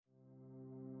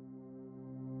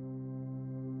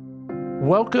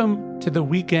Welcome to the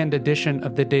weekend edition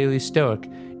of the Daily Stoic.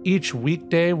 Each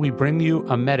weekday, we bring you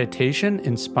a meditation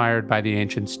inspired by the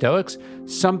ancient Stoics,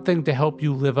 something to help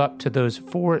you live up to those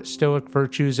 4 Stoic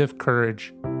virtues of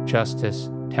courage,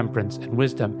 justice, temperance, and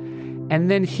wisdom.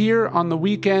 And then here on the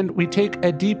weekend, we take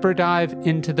a deeper dive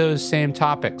into those same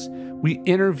topics. We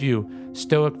interview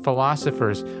Stoic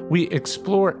philosophers. We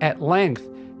explore at length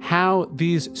how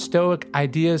these Stoic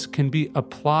ideas can be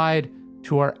applied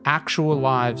to our actual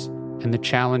lives and the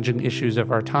challenging issues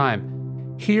of our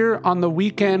time. Here on the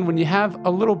weekend, when you have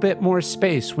a little bit more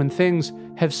space, when things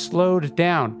have slowed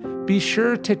down, be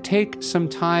sure to take some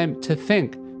time to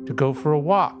think, to go for a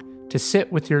walk, to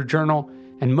sit with your journal,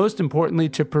 and most importantly,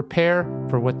 to prepare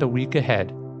for what the week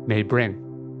ahead may bring.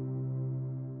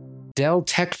 Dell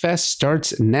Tech Fest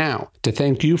starts now. To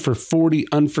thank you for 40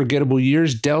 unforgettable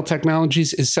years, Dell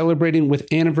Technologies is celebrating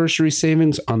with anniversary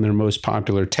savings on their most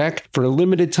popular tech. For a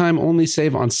limited time, only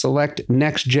save on select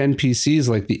next-gen PCs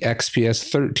like the XPS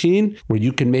 13, where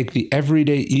you can make the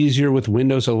everyday easier with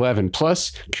Windows 11.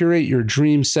 Plus, curate your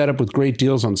dream setup with great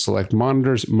deals on select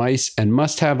monitors, mice, and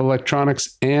must-have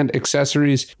electronics and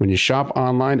accessories. When you shop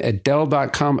online at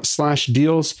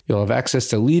Dell.com/deals, you'll have access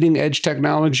to leading-edge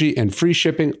technology and free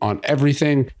shipping on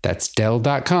everything. That's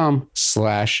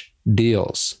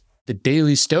Dell.com/deals. The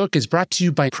Daily Stoic is brought to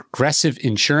you by Progressive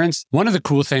Insurance. One of the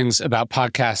cool things about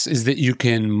podcasts is that you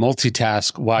can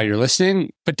multitask while you're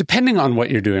listening, but depending on what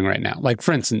you're doing right now. Like,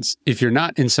 for instance, if you're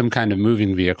not in some kind of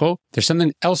moving vehicle, there's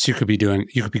something else you could be doing.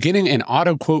 You could be getting an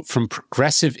auto quote from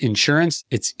Progressive Insurance.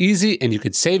 It's easy, and you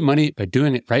could save money by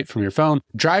doing it right from your phone.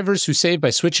 Drivers who save by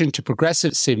switching to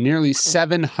Progressive save nearly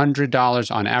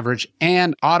 $700 on average,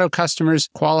 and auto customers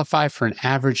qualify for an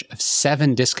average of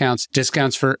 7 discounts.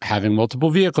 Discounts for having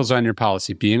multiple vehicles on your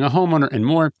policy, being a homeowner, and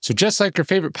more. So just like your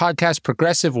favorite podcast,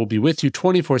 Progressive will be with you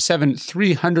 24/7,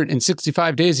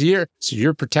 365 days a year, so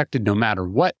you're protected no matter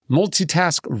what.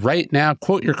 Multitask right now.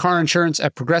 Quote your car insurance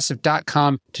at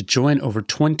Progressive.com to join over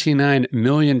 29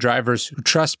 million drivers who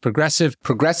trust Progressive.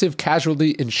 Progressive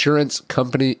Casualty Insurance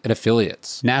Company and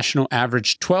Affiliates. National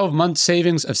average 12-month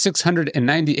savings of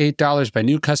 $698 by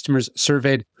new customers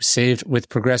surveyed who saved with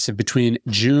Progressive between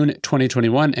June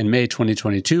 2021 and May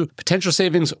 2022. Potential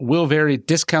savings will vary.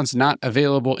 Discounts not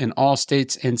available in all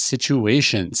states and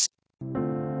situations.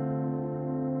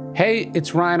 Hey,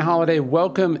 it's Ryan Holiday.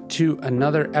 Welcome to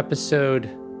another episode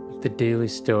of the Daily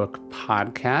Stoic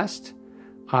podcast.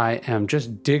 I am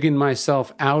just digging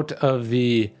myself out of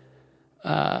the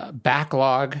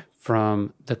backlog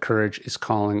from the Courage is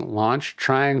Calling launch,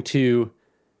 trying to,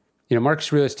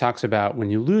 Marcus Aurelius talks about when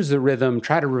you lose the rhythm,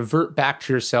 try to revert back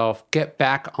to yourself, get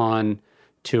back on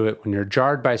to it. When you're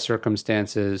jarred by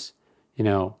circumstances,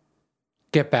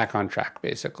 get back on track,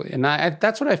 basically. And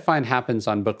that's what I find happens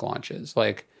on book launches.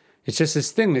 Like, it's just this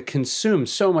thing that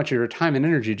consumes so much of your time and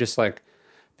energy. Just like,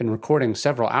 been recording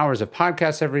several hours of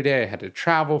podcasts every day. I had to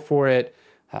travel for it.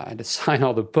 I had to sign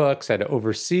all the books. I had to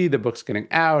oversee the books getting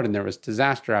out. And there was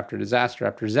disaster after disaster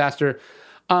after disaster.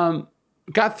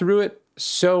 Got through it.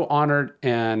 So honored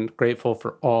and grateful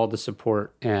for all the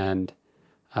support and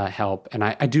help. And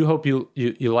I do hope you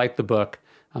like the book.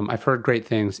 I've heard great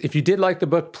things. If you did like the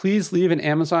book, please leave an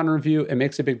Amazon review. It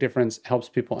makes a big difference, helps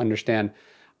people understand.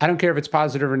 I don't care if it's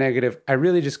positive or negative. I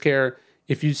really just care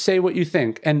if you say what you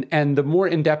think. And the more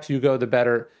in-depth you go, the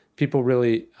better. People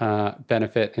really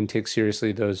benefit and take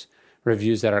seriously those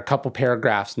reviews that are a couple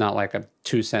paragraphs, not like a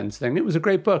 2-sentence thing. It was a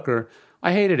great book, or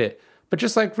I hated it. But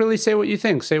just like really say what you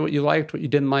think. Say what you liked, what you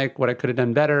didn't like, what I could have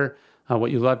done better,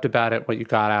 what you loved about it, what you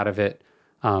got out of it,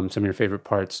 some of your favorite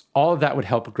parts. All of that would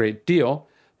help a great deal.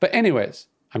 But anyways,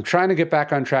 I'm trying to get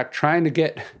back on track, trying to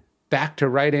get back to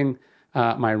writing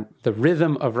the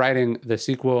rhythm of writing the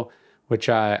sequel, which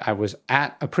I was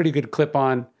at a pretty good clip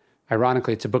on.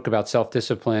 Ironically, it's a book about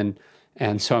self-discipline.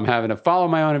 And so I'm having to follow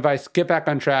my own advice, get back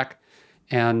on track.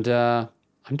 And I'm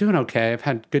doing okay. I've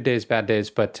had good days, bad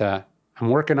days, but I'm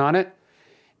working on it.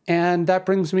 And that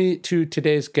brings me to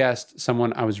today's guest,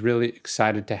 someone I was really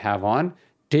excited to have on.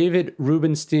 David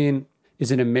Rubenstein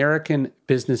is an American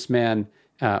businessman,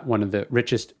 one of the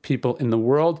richest people in the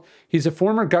world. He's a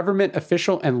former government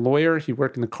official and lawyer. He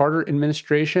worked in the Carter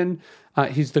administration.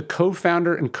 He's the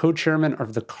co-founder and co-chairman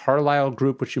of the Carlyle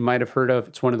Group, which you might have heard of.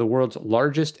 It's one of the world's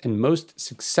largest and most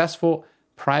successful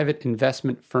private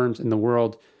investment firms in the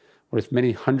world, worth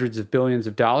many hundreds of billions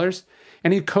of dollars.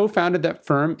 And he co-founded that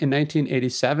firm in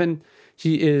 1987.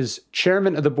 He is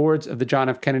chairman of the boards of the John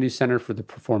F. Kennedy Center for the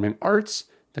Performing Arts,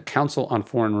 the Council on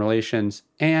Foreign Relations,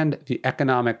 and the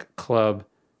Economic Club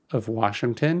of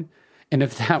Washington. And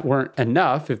if that weren't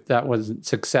enough, if that wasn't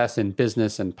success in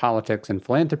business and politics and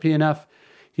philanthropy enough,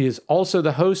 He is also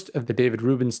the host of the David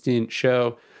Rubenstein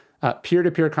Show,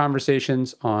 peer-to-peer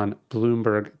conversations on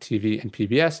Bloomberg TV and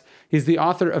PBS. He's the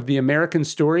author of The American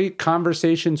Story,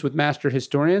 Conversations with Master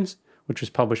Historians, which was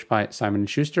published by Simon &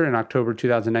 Schuster in October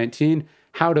 2019,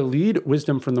 How to Lead,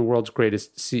 Wisdom from the World's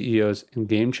Greatest CEOs and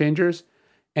Game Changers.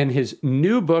 And his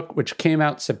new book, which came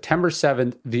out September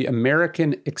 7th, The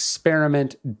American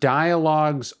Experiment,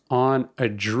 Dialogues on a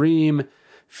Dream,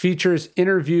 features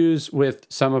interviews with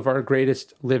some of our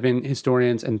greatest living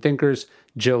historians and thinkers,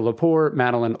 Jill Lepore,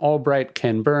 Madeleine Albright,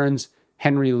 Ken Burns,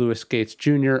 Henry Louis Gates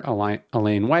Jr.,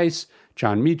 Elaine Weiss,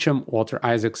 John Meacham, Walter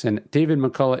Isaacson, David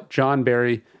McCullough, John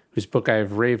Barry, whose book I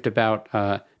have raved about.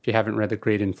 If you haven't read The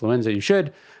Great Influenza, you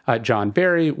should. John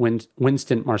Barry,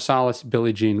 Winston Marsalis,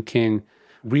 Billie Jean King,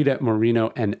 Rita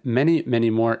Moreno, and many, many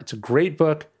more. It's a great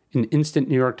book, an instant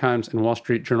New York Times and Wall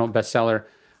Street Journal bestseller.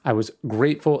 I was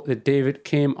grateful that David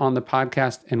came on the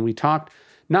podcast and we talked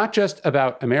not just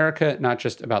about America, not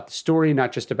just about the story,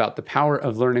 not just about the power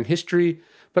of learning history,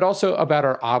 but also about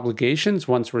our obligations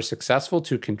once we're successful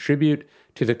to contribute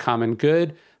to the common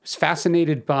good. I was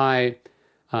fascinated by,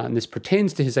 and this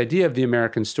pertains to his idea of the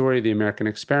American story, the American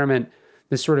experiment,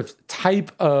 this sort of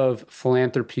type of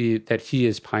philanthropy that he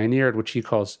has pioneered, which he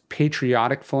calls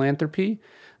patriotic philanthropy,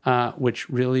 which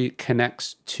really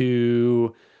connects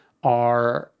to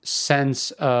our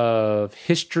sense of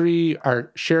history,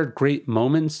 our shared great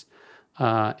moments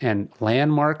and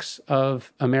landmarks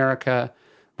of America,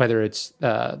 whether it's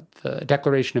the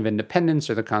Declaration of Independence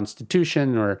or the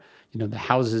Constitution or the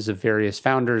houses of various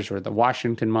founders or the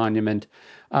Washington Monument.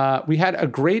 We had a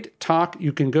great talk.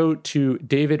 You can go to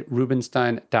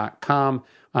davidrubenstein.com.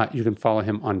 You can follow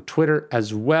him on Twitter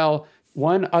as well.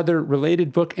 One other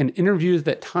related book and interviews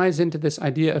that ties into this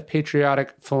idea of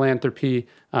patriotic philanthropy,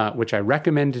 which I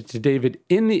recommended to David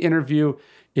in the interview,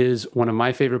 is one of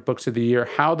my favorite books of the year,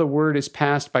 How the Word is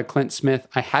Passed by Clint Smith.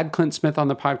 I had Clint Smith on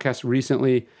the podcast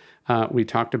recently. We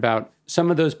talked about some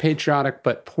of those patriotic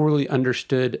but poorly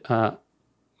understood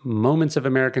moments of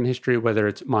American history, whether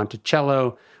it's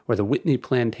Monticello or the Whitney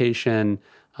Plantation,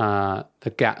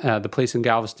 the place in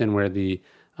Galveston where the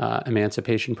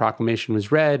Emancipation Proclamation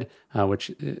was read,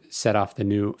 which set off the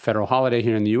new federal holiday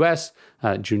here in the U.S.,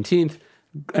 Juneteenth.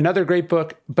 Another great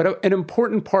book, but an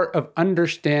important part of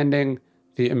understanding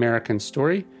the American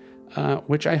story,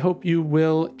 which I hope you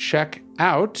will check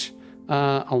out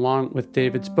along with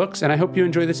David's books. And I hope you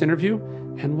enjoy this interview,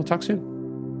 and we'll talk soon.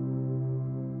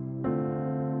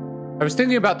 I was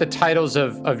thinking about the titles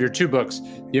of your two books,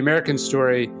 The American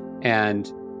Story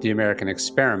and The American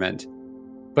Experiment.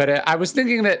 But I was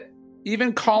thinking that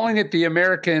even calling it The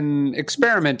American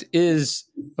Experiment is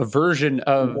a version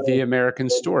of the American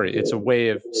story. It's a way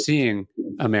of seeing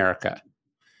America.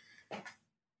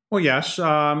 Well, yes.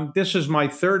 This is my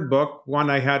third book. One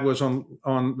I had was on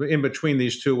in between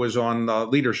these two was on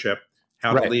leadership,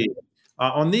 how to lead.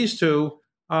 On these two,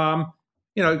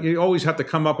 you always have to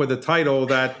come up with a title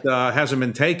that hasn't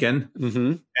been taken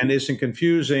and isn't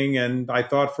confusing. And I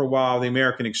thought for a while The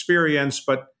American Experience,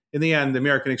 but in the end, The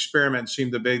American Experiment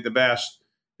seemed to be the best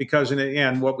because in the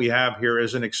end, what we have here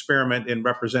is an experiment in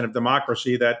representative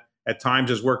democracy that at times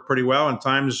has worked pretty well and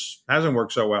times hasn't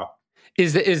worked so well.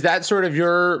 Is that sort of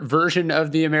your version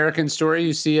of the American story?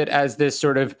 You see it as this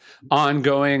sort of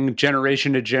ongoing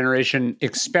generation to generation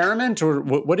experiment, or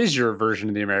what is your version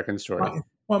of the American story?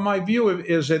 Well, my view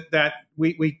is that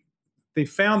the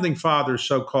founding fathers,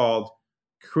 so-called,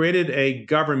 created a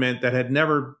government that had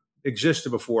never existed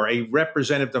before, a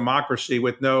representative democracy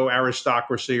with no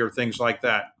aristocracy or things like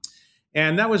that.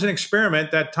 And that was an experiment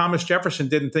that Thomas Jefferson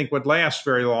didn't think would last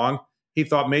very long. He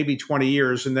thought maybe 20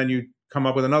 years, and then you come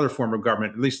up with another form of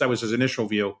government. At least that was his initial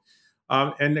view.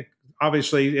 And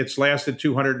obviously, it's lasted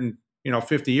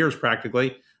 250 years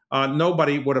practically.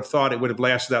 Nobody would have thought it would have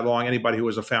lasted that long, anybody who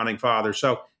was a founding father.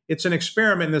 So it's an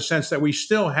experiment in the sense that we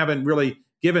still haven't really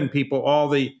given people all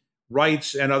the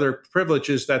rights and other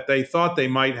privileges that they thought they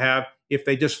might have if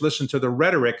they just listened to the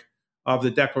rhetoric of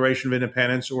the Declaration of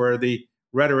Independence or the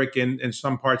rhetoric in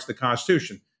some parts of the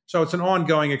Constitution. So it's an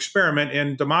ongoing experiment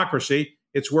in democracy.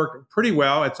 It's worked pretty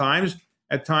well at times.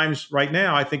 At times right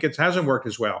now, I think it hasn't worked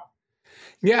as well.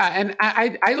 Yeah, and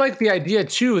I like the idea,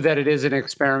 too, that it is an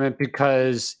experiment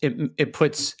because it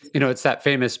puts, it's that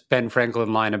famous Ben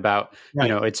Franklin line about,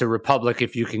 it's a republic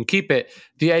if you can keep it.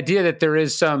 The idea that there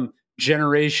is some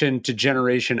generation to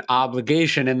generation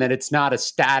obligation and that it's not a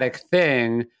static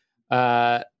thing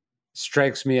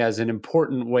strikes me as an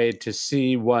important way to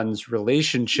see one's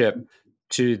relationship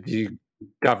to the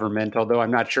government, although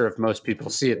I'm not sure if most people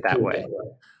see it that way.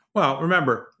 Well,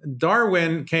 remember,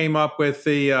 Darwin came up with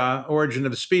the origin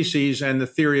of the species and the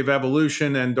theory of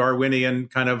evolution and Darwinian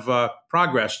kind of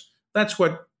progress. That's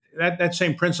what that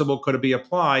same principle could be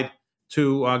applied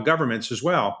to governments as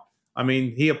well. I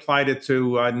mean, he applied it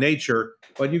to nature,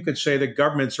 but you could say that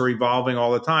governments are evolving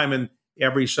all the time, and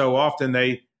every so often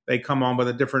they come on with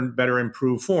a different, better,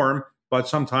 improved form. But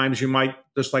sometimes you might,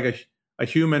 just like a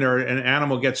human or an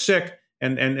animal gets sick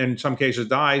and in some cases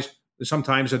dies,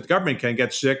 sometimes the government can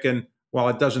get sick, and while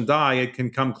it doesn't die, it can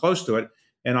come close to it.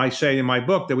 And I say in my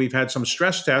book that we've had some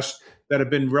stress tests that have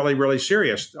been really, really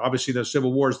serious. Obviously, the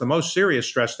Civil War is the most serious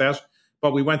stress test,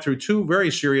 but we went through two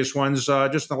very serious ones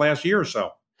just in the last year or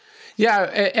so. Yeah,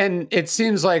 and it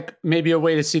seems like maybe a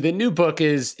way to see the new book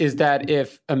is that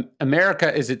if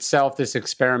America is itself this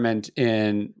experiment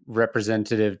in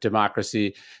representative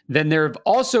democracy, then there have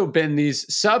also been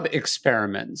these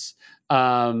sub-experiments,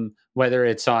 whether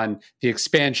it's on the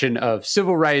expansion of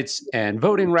civil rights and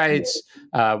voting rights,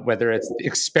 whether it's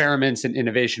experiments in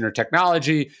innovation or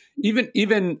technology.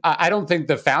 Even I don't think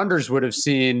the founders would have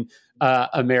seen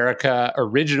America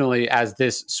originally as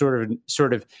this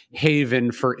sort of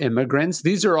haven for immigrants.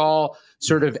 These are all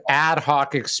sort of ad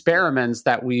hoc experiments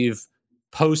that we've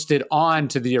posted on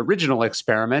to the original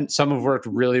experiment. Some have worked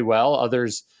really well,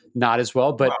 others not as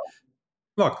well. But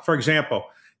look, for example,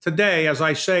 today, as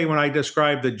I say, when I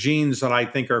describe the genes that I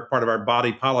think are part of our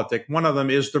body politic, one of them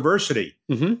is diversity.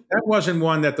 Mm-hmm. That wasn't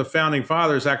one that the founding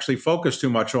fathers actually focused too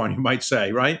much on, you might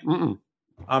say, right? Mm-mm.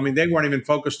 I mean, they weren't even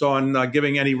focused on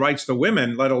giving any rights to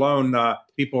women, let alone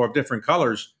people of different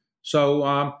colors.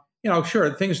 So, sure,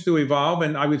 things do evolve.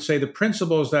 And I would say the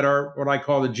principles that are what I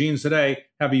call the genes today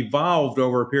have evolved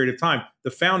over a period of time. The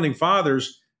founding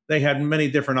fathers, they had many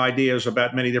different ideas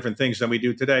about many different things than we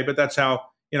do today. But that's how,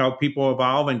 people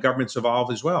evolve and governments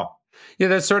evolve as well. Yeah,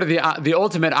 that's sort of the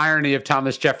ultimate irony of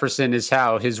Thomas Jefferson is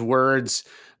how his words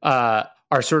are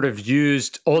sort of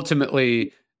used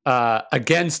ultimately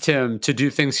against him to do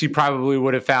things he probably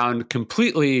would have found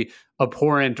completely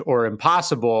abhorrent or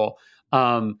impossible.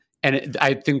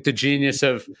 I think the genius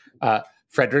of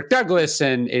Frederick Douglass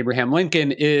and Abraham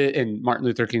Lincoln and Martin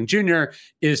Luther King Jr.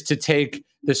 is to take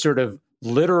the sort of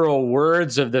literal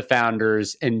words of the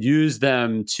founders and use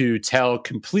them to tell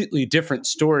completely different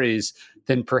stories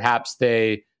than perhaps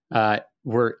they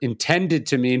were intended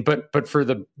to mean, but for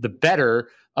the better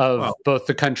of both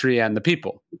the country and the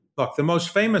people. Look, the most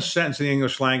famous sentence in the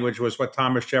English language was what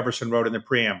Thomas Jefferson wrote in the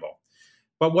preamble.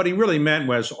 But what he really meant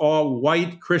was all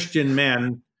white Christian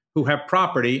men who have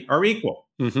property are equal.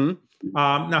 Mm-hmm.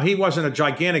 Now, he wasn't a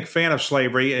gigantic fan of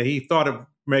slavery. He thought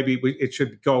maybe it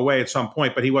should go away at some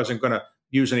point, but he wasn't going to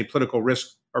use any political risk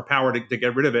or power to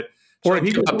get rid of it. Or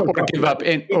give up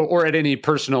or at any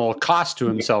personal cost to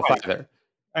himself either.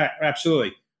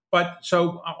 Absolutely. But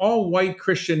so all white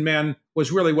Christian men was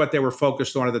really what they were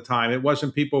focused on at the time. It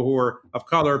wasn't people who were of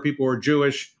color, people who were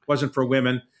Jewish, wasn't for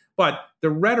women. But the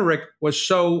rhetoric was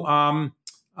so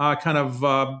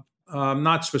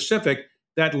not specific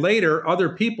that later other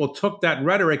people took that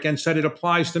rhetoric and said it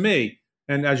applies to me.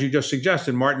 And as you just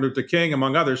suggested, Martin Luther King,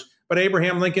 among others, but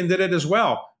Abraham Lincoln did it as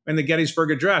well. In the Gettysburg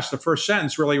Address, the first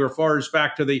sentence really refers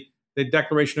back to the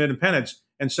Declaration of Independence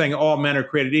and saying all men are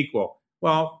created equal.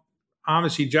 Well,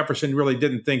 honestly, Jefferson really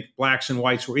didn't think blacks and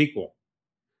whites were equal.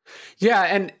 Yeah.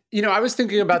 And, I was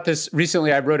thinking about this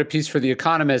recently. I wrote a piece for The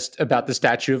Economist about the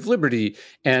Statue of Liberty.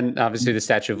 And obviously the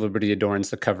Statue of Liberty adorns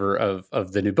the cover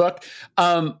of the new book.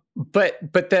 But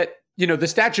that, the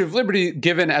Statue of Liberty,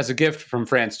 given as a gift from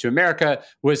France to America,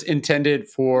 was intended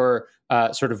for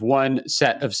sort of one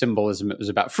set of symbolism. It was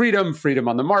about freedom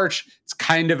on the march. It's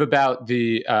kind of about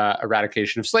the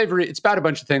eradication of slavery. It's about a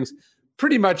bunch of things.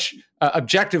 Pretty much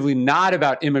objectively not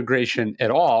about immigration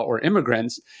at all or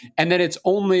immigrants. And then it's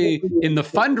only in the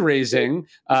fundraising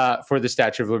for the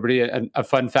Statue of Liberty, a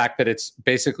fun fact that it's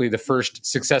basically the first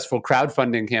successful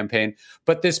crowdfunding campaign.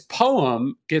 But this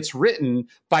poem gets written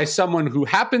by someone who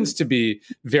happens to be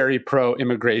very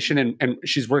pro-immigration. And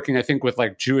she's working, I think, with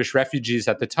like Jewish refugees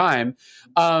at the time.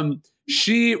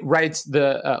 She writes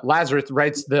Lazarus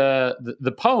writes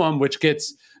the poem, which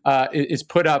gets is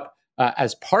put up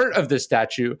as part of the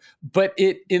statue, but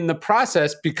it, in the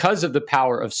process, because of the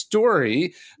power of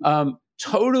story,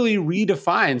 totally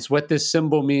redefines what this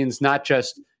symbol means, not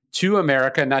just to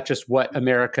America, not just what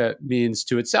America means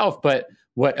to itself, but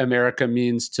what America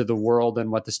means to the world and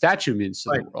what the statue means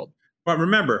to the world. But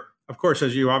remember, of course,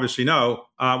 as you obviously know,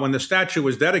 when the statue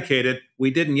was dedicated, we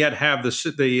didn't yet have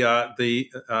the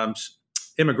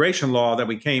immigration law that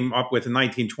we came up with in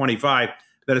 1925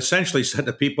 that essentially said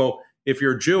to people, if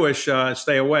you're Jewish,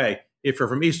 stay away. If you're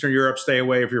from Eastern Europe, stay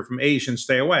away. If you're from Asian,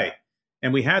 stay away.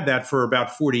 And we had that for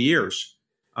about 40 years.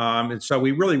 And so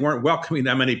we really weren't welcoming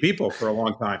that many people for a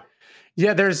long time.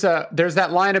 Yeah, there's that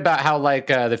line about how like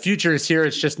the future is here;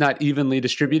 it's just not evenly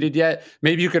distributed yet.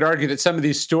 Maybe you could argue that some of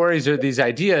these stories or these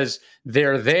ideas,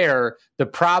 they're there. The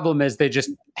problem is they just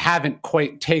haven't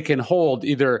quite taken hold,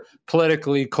 either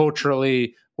politically,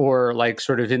 culturally, or like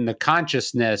sort of in the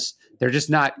consciousness. They're just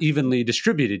not evenly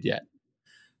distributed yet.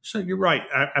 So you're right,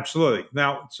 absolutely.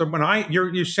 Now, so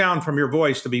you sound from your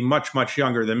voice to be much, much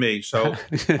younger than me. So,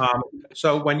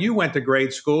 so when you went to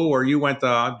grade school or you went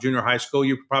to junior high school,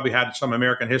 you probably had some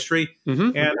American history,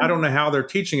 and I don't know how they're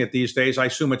teaching it these days. I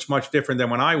assume it's much different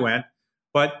than when I went.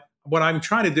 But what I'm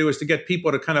trying to do is to get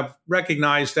people to kind of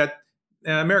recognize that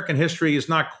American history is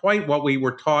not quite what we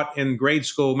were taught in grade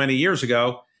school many years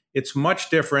ago. It's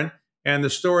much different. And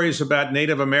the stories about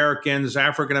Native Americans,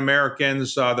 African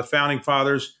Americans, the founding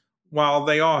fathers, while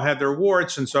they all had their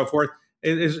warts and so forth,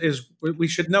 we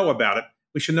should know about it.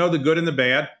 We should know the good and the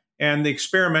bad. And the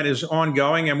experiment is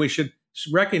ongoing, and we should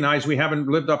recognize we haven't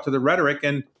lived up to the rhetoric.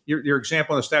 And your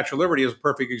example of the Statue of Liberty is a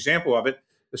perfect example of it.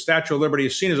 The Statue of Liberty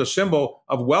is seen as a symbol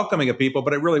of welcoming a people,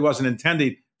 but it really wasn't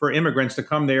intended for immigrants to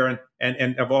come there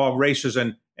and of all races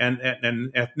and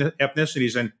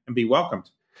ethnicities and be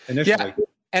welcomed initially. Yeah.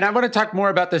 And I want to talk more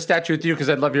about the statue with you because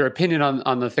I'd love your opinion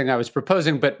on the thing I was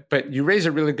proposing. But you raise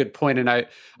a really good point, and I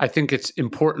think it's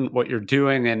important what you're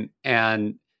doing,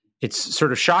 and it's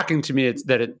sort of shocking to me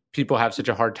that people have such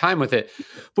a hard time with it.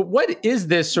 But what is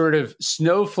this sort of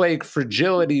snowflake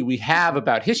fragility we have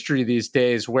about history these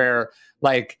days, where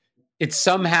like it's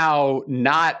somehow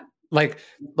not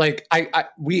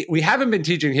we haven't been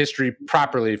teaching history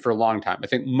properly for a long time. I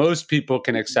think most people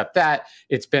can accept that.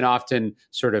 It's been often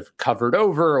sort of covered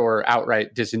over or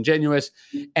outright disingenuous.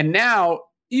 And now,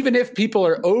 even if people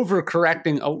are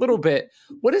overcorrecting a little bit,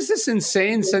 what is this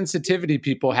insane sensitivity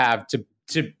people have to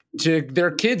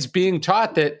their kids being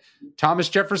taught that Thomas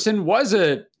Jefferson was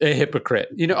a hypocrite?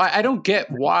 You know, I don't get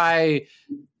why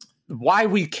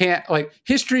we can't, like,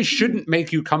 history shouldn't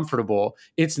make you comfortable.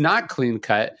 It's not clean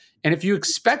cut. And if you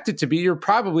expect it to be, you're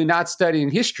probably not studying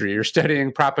history, you're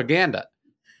studying propaganda.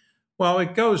 Well,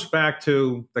 it goes back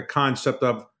to the concept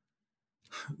of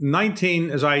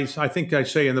as I think I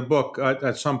say in the book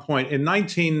at some point, in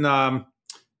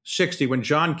 1960, when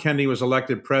John Kennedy was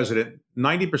elected president,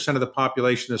 90% of the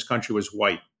population in this country was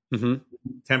white,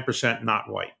 10% not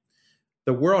white.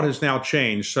 The world has now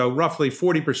changed. So roughly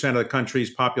 40% of the country's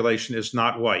population is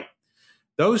not white.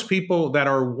 Those people that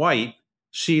are white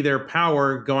see their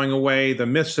power going away, the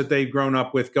myths that they've grown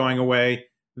up with going away,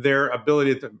 their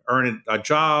ability to earn a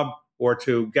job or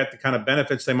to get the kind of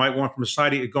benefits they might want from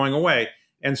society going away.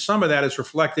 And some of that is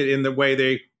reflected in the way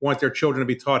they want their children to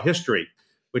be taught history,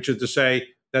 which is to say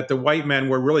that the white men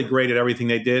were really great at everything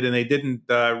they did, and they didn't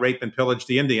rape and pillage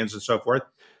the Indians and so forth.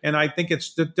 And I think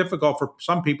it's difficult for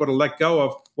some people to let go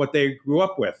of what they grew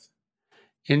up with.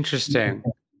 Interesting.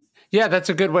 Yeah, that's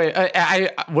a good way.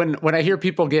 When I hear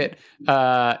people get,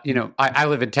 I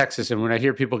live in Texas, and when I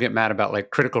hear people get mad about like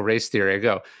critical race theory, I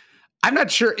go, I'm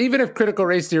not sure, even if critical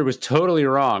race theory was totally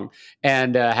wrong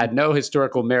and had no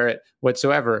historical merit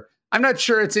whatsoever, I'm not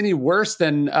sure it's any worse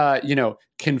than,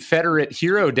 Confederate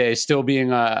Hero Day still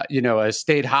being a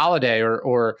state holiday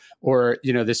or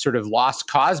this sort of lost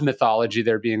cause mythology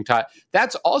they're being taught.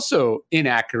 That's also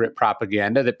inaccurate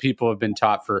propaganda that people have been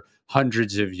taught for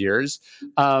hundreds of years.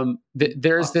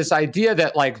 There's this idea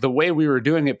that like the way we were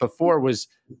doing it before was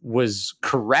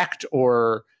correct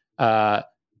or,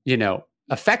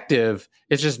 effective.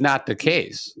 It's just not the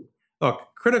case. Look,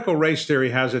 critical race theory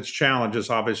has its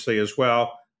challenges, obviously, as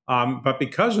well. But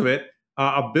because of it,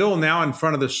 a bill now in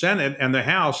front of the Senate and the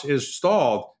House is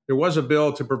stalled. There was a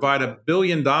bill to provide $1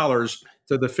 billion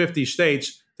to the 50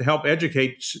 states to help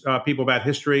educate people about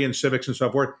history and civics and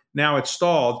so forth. Now it's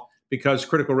stalled because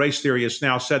critical race theory is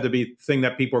now said to be the thing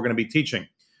that people are going to be teaching.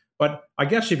 But I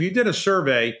guess if you did a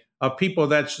survey of people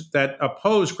that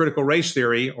oppose critical race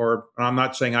theory, or I'm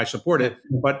not saying I support it,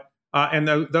 but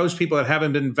those people that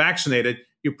haven't been vaccinated,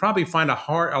 you probably find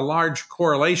a large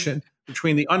correlation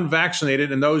between the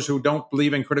unvaccinated and those who don't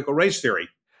believe in critical race theory.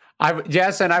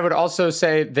 Yes, and I would also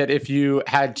say that if you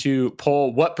had to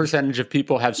poll what percentage of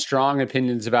people have strong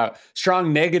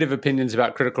negative opinions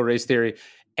about critical race theory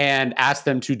and ask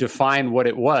them to define what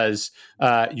it was,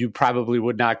 you probably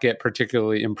would not get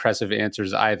particularly impressive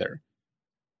answers either.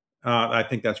 I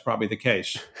think that's probably the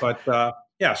case. But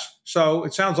yes, so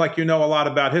it sounds like you know a lot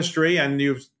about history and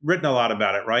you've written a lot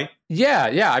about it, right?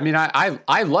 Yeah. I mean,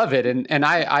 I love it, and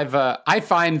I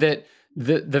find that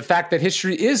the fact that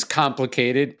history is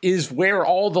complicated is where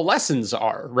all the lessons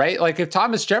are, right? Like if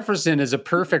Thomas Jefferson is a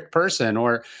perfect person,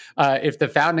 or if the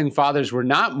founding fathers were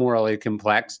not morally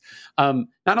complex, not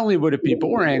only would it be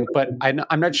boring, but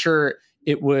I'm not sure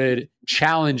it would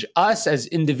challenge us as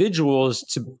individuals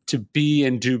to be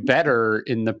and do better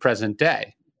in the present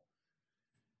day.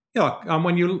 Yeah,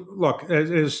 when you look,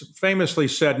 as is famously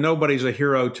said, nobody's a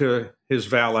hero to his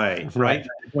valet, right?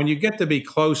 When you get to be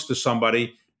close to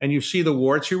somebody and you see the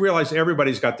warts, you realize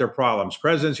everybody's got their problems.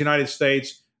 Presidents of the United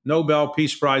States, Nobel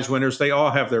Peace Prize winners, they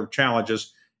all have their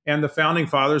challenges. And the founding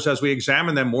fathers, as we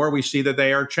examine them more, we see that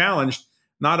they are challenged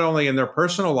not only in their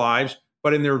personal lives,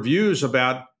 but in their views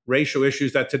about racial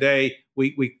issues that today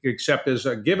we accept as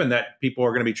a given that people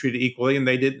are going to be treated equally, and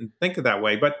they didn't think of that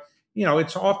way. But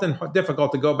it's often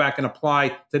difficult to go back and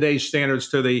apply today's standards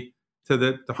to the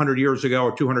 100 years ago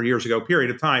or 200 years ago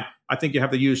period of time. I think you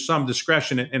have to use some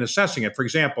discretion in assessing it. For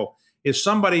example, is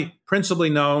somebody principally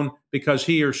known because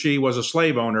he or she was a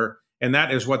slave owner, and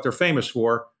that is what they're famous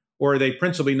for? Or are they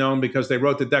principally known because they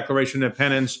wrote the Declaration of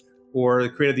Independence or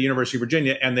created the University of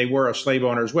Virginia and they were a slave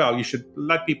owner as well? You should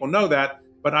let people know that,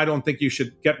 but I don't think you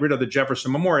should get rid of the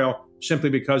Jefferson Memorial simply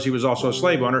because he was also a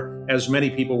slave owner, as many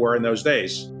people were in those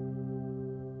days.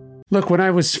 Look, when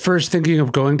I was first thinking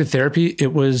of going to therapy,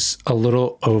 it was a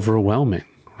little overwhelming,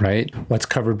 right? What's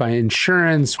covered by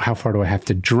insurance? How far do I have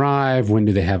to drive? When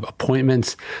do they have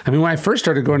appointments? I mean, when I first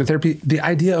started going to therapy, the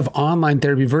idea of online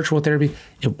therapy, virtual therapy,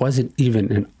 it wasn't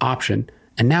even an option.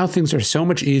 And now things are so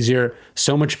much easier,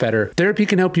 so much better. Therapy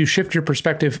can help you shift your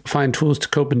perspective, find tools to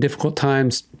cope in difficult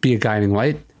times, be a guiding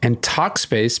light. And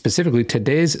Talkspace, specifically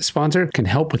today's sponsor, can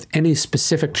help with any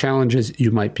specific challenges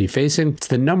you might be facing. It's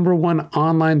the #1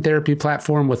 online therapy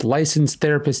platform with licensed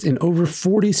therapists in over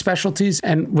 40 specialties.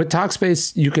 And with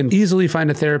Talkspace, you can easily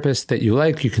find a therapist that you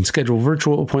like. You can schedule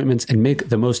virtual appointments and make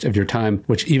the most of your time,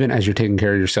 which even as you're taking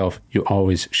care of yourself, you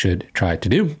always should try to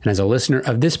do. And as a listener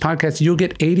of this podcast, you'll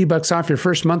get $80 off your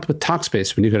first month with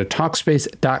Talkspace when you go to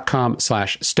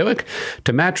Talkspace.com/stoic.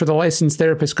 To match with a licensed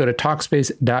therapist, go to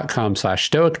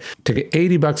Talkspace.com/stoic. To get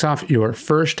 $80 off your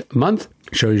first month,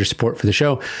 show your support for the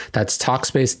show. That's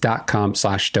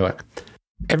Talkspace.com/stoic.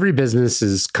 Every business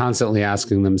is constantly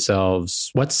asking themselves,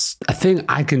 what's a thing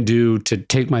I can do to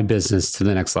take my business to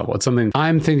the next level? It's something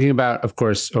I'm thinking about, of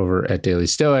course, over at Daily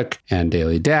Stoic and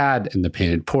Daily Dad and The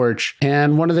Painted Porch.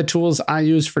 And one of the tools I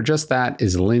use for just that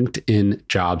is LinkedIn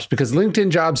Jobs, because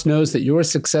LinkedIn Jobs knows that your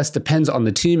success depends on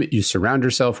the team you surround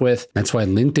yourself with. That's why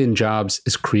LinkedIn Jobs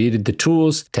has created the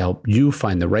tools to help you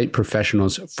find the right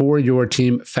professionals for your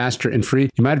team faster and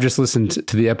free. You might have just listened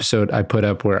to the episode I put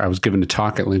up where I was given a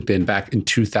talk at LinkedIn back in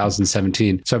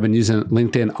 2017. So I've been using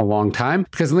LinkedIn a long time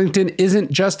because LinkedIn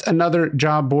isn't just another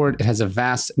job board. It has a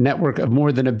vast network of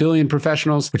more than 1 billion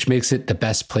professionals, which makes it the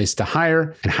best place to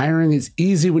hire. And hiring is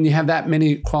easy when you have that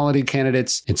many quality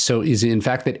candidates. It's so easy, in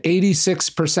fact, that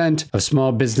 86% of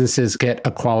small businesses get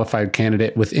a qualified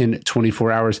candidate within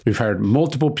 24 hours. We've hired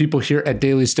multiple people here at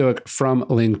Daily Stoic from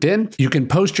LinkedIn. You can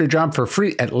post your job for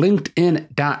free at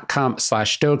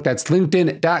linkedin.com/stoic. That's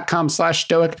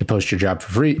linkedin.com/stoic to post your job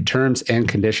for free. Terms and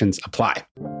conditions apply.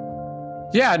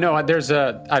 Yeah, no,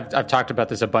 I've talked about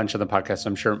this a bunch on the podcast.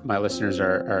 So I'm sure my listeners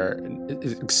are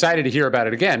excited to hear about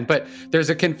it again. But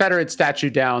there's a Confederate statue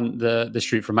down the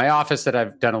street from my office that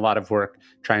I've done a lot of work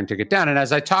trying to get down. And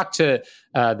as I talked to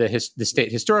the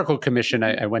State Historical Commission,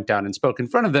 I went down and spoke in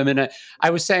front of them. And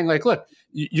I was saying, like, look,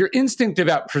 your instinct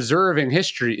about preserving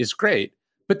history is great.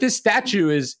 But this statue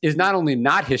is not only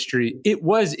not history, it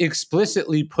was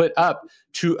explicitly put up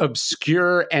to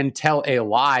obscure and tell a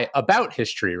lie about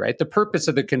history, right? The purpose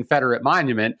of the Confederate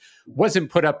monument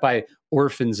wasn't put up by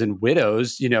orphans and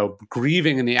widows,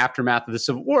 grieving in the aftermath of the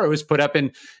Civil War. It was put up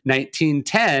in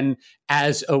 1910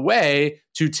 as a way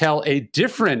to tell a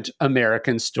different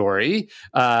American story,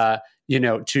 to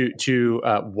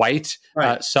white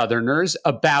Southerners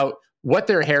about what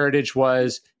their heritage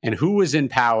was and who was in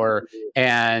power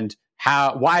and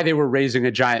why they were raising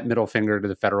a giant middle finger to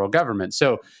the federal government.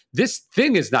 So this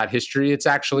thing is not history. It's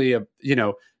actually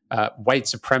white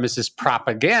supremacist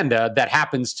propaganda that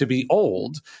happens to be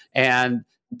old. And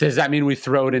does that mean we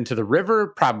throw it into the river?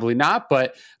 Probably not.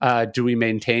 But do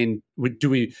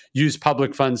we use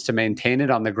public funds to maintain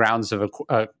it on the grounds of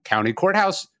a county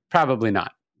courthouse? Probably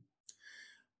not.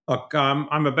 Look,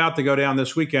 I'm about to go down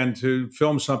this weekend to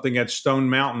film something at Stone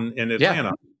Mountain in Atlanta.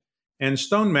 Yeah. And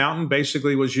Stone Mountain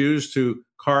basically was used to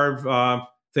carve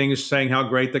things saying how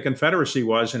great the Confederacy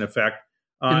was, in effect.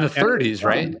 In the 30s,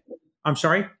 right? I'm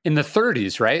sorry? In the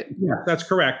 30s, right? Yeah, that's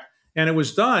correct. And it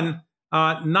was done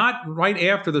not right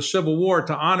after the Civil War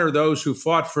to honor those who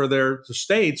fought for their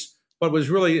states, but was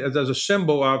really as a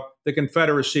symbol of the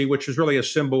Confederacy, which is really a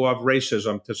symbol of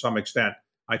racism to some extent,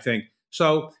 I think.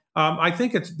 So I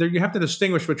think you have to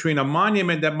distinguish between a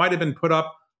monument that might have been put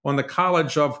up on the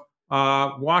College of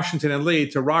Washington and Lee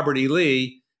to Robert E.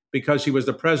 Lee because he was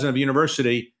the president of the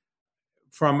university,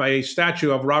 from a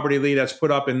statue of Robert E. Lee that's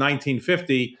put up in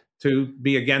 1950 to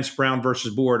be against Brown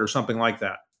versus Board or something like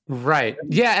that. Right.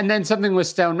 Yeah. And then something with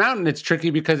Stone Mountain, it's tricky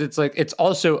because it's like, it's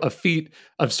also a feat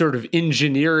of sort of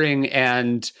engineering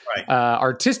and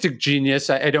artistic genius.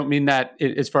 I don't mean that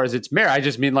as far as its merit. I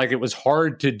just mean like it was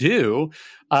hard to do.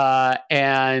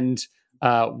 And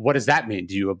what does that mean?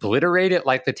 Do you obliterate it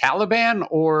like the Taliban,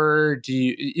 or do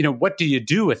you, what do you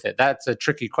do with it? That's a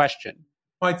tricky question.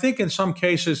 Well, I think in some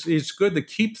cases it's good to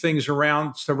keep things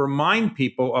around to remind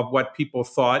people of what people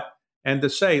thought and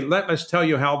to say, let us tell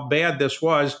you how bad this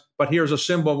was, but here's a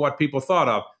symbol of what people thought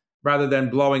of, rather than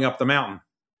blowing up the mountain.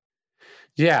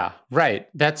 Yeah, right.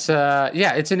 That's,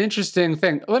 it's an interesting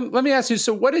thing. Let me ask you,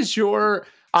 so what is your,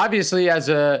 obviously as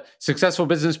a successful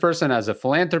business person, as a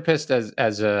philanthropist,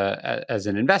 as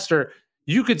an investor,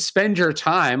 you could spend your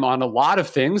time on a lot of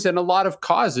things and a lot of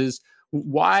causes.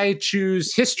 Why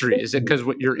choose history? Is it because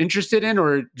what you're interested in,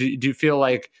 or do you feel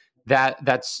like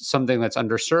that's something that's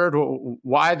underserved?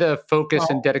 Why the focus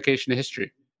and dedication to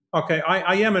history? Okay,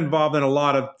 I am involved in a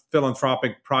lot of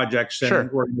philanthropic projects and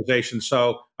organizations,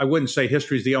 so I wouldn't say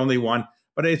history is the only one.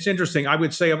 But it's interesting. I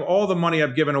would say of all the money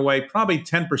I've given away, probably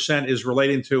 10% is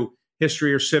relating to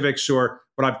history or civics or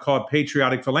what I've called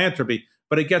patriotic philanthropy.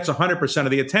 But it gets 100%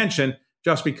 of the attention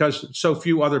just because so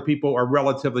few other people are,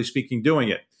 relatively speaking, doing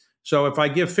it. So if I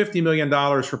give $50 million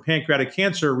for pancreatic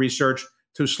cancer research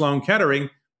to Sloan Kettering,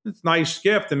 it's a nice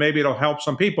gift and maybe it'll help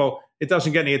some people. It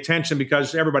doesn't get any attention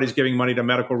because everybody's giving money to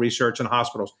medical research and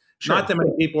hospitals. Sure. Not that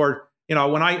many people are,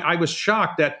 when I was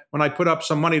shocked that when I put up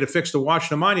some money to fix the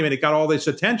Washington Monument, it got all this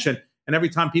attention. And every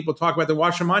time people talk about the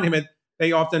Washington Monument,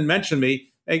 they often mention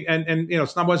me. And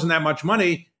it wasn't that much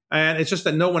money. And it's just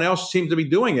that no one else seems to be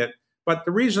doing it. But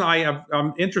the reason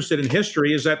I'm interested in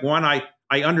history is that, one, I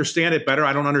understand it better.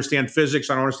 I don't understand physics.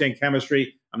 I don't understand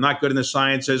chemistry. I'm not good in the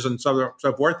sciences and so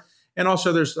forth. And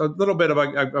also, there's a little bit of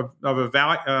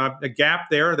a gap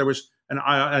there. There was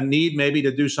a need maybe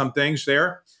to do some things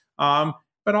there.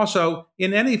 But also,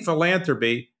 in any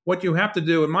philanthropy, what you have to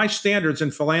do, and my standards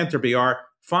in philanthropy are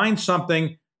find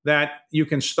something that you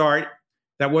can start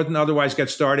that wouldn't otherwise get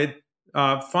started.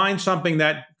 Find something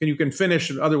that you can finish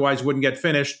that otherwise wouldn't get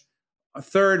finished. A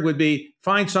third would be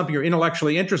find something you're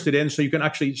intellectually interested in so you can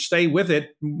actually stay with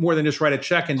it more than just write a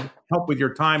check and help with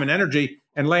your time and energy.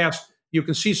 And last, you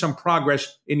can see some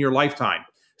progress in your lifetime.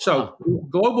 So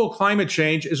global climate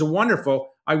change is wonderful.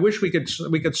 I wish we could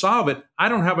solve it. I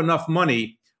don't have enough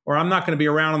money, or I'm not going to be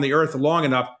around on the earth long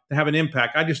enough to have an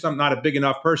impact. I'm not a big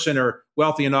enough person or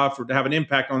wealthy enough to have an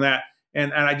impact on that.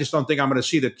 And I just don't think I'm going to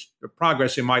see the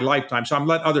progress in my lifetime. So I'm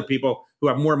letting other people who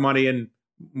have more money and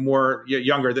more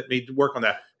younger that need to work on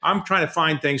that. I'm trying to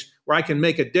find things where I can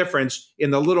make a difference in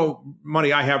the little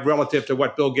money I have relative to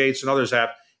what Bill Gates and others have,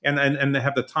 and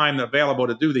have the time available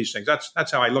to do these things.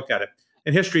 That's how I look at it.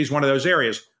 And history is one of those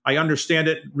areas. I understand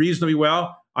it reasonably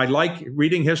well. I like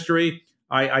reading history.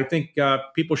 I think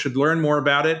people should learn more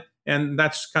about it. And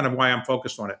that's kind of why I'm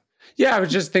focused on it. Yeah, I was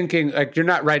just thinking, like, you're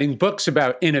not writing books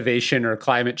about innovation or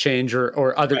climate change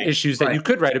or other issues that you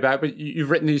could write about, but you've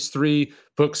written these 3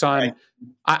 books on. Right.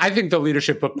 I think the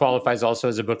leadership book qualifies also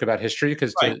as a book about history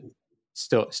because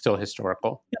it's still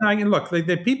historical. Yeah, and look,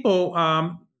 the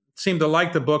people seem to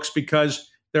like the books because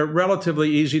they're relatively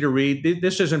easy to read.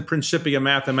 This isn't Principia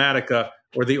Mathematica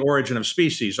or The Origin of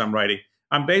Species I'm writing.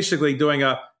 I'm basically doing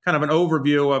a kind of an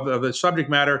overview of the subject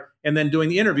matter and then doing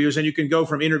the interviews. And you can go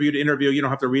from interview to interview. You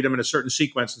don't have to read them in a certain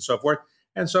sequence and so forth.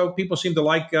 And so people seem to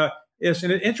like it's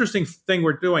an interesting thing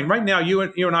we're doing. Right now, you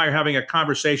and I are having a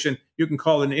conversation. You can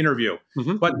call it an interview.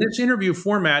 Mm-hmm. But this interview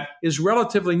format is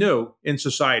relatively new in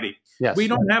society. Yes. We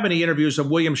don't have any interviews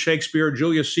of William Shakespeare,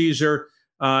 Julius Caesar,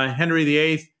 Henry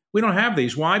VIII. We don't have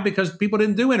these. Why? Because people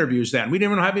didn't do interviews then. We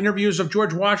didn't even have interviews of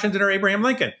George Washington or Abraham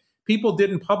Lincoln. People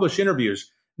didn't publish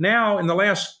interviews. Now, in the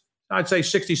last, I'd say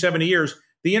 60, 70 years,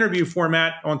 the interview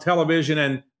format on television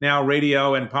and now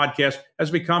radio and podcast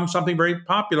has become something very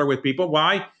popular with people.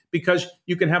 Why? Because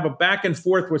you can have a back and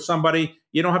forth with somebody.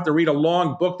 You don't have to read a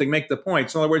long book to make the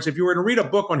points. In other words, if you were to read a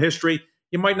book on history,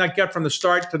 you might not get from the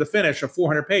start to the finish of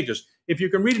 400 pages. If you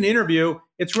can read an interview,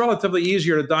 it's relatively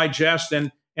easier to digest.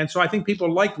 And so I think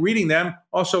people like reading them,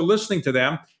 also listening to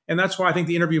them. And that's why I think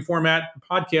the interview format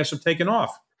podcasts have taken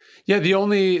off. Yeah, the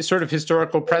only sort of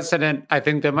historical precedent I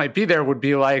think that might be there would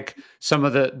be like some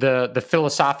of the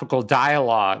philosophical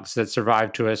dialogues that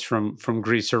survived to us from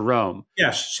Greece or Rome.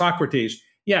 Yes, Socrates.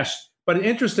 Yes, but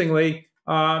interestingly,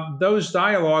 those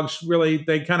dialogues really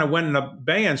they kind of went in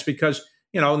abeyance because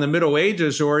in the Middle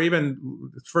Ages or even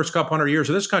the first couple hundred years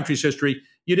of this country's history,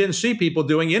 you didn't see people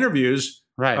doing interviews.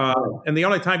 Right. And the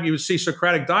only time you would see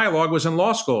Socratic dialogue was in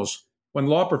law schools when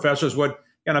law professors would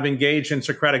kind of engage in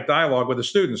Socratic dialogue with the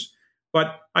students.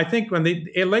 But I think when the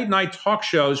late night talk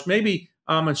shows, maybe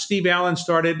when Steve Allen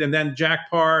started and then Jack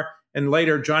Parr and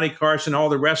later Johnny Carson, all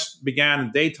the rest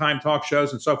began daytime talk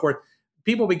shows and so forth,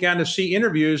 people began to see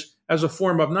interviews as a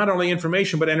form of not only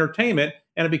information but entertainment,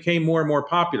 and it became more and more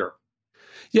popular.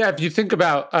 Yeah, if you think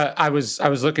about, I was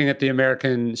looking at the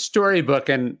American Storybook,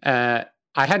 and I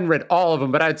hadn't read all of them,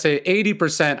 but I'd say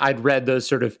 80% I'd read those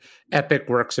sort of epic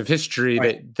works of history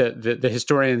Right. that the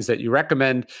historians that you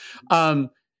recommend. And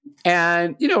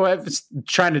I was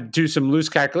trying to do some loose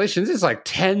calculations. It's like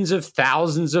tens of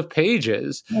thousands of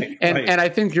pages, Right. and I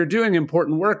think you're doing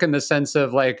important work in the sense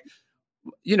of like,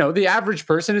 the average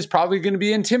person is probably going to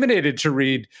be intimidated to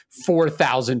read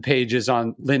 4,000 pages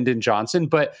on Lyndon Johnson.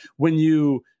 But when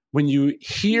you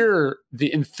hear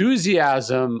the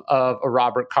enthusiasm of a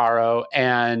Robert Caro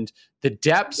and the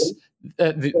depths,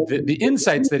 the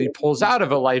insights that he pulls out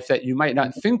of a life that you might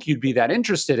not think you'd be that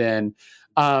interested in,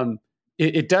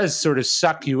 it does sort of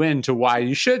suck you into why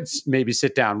you should maybe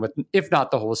sit down with, if not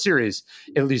the whole series,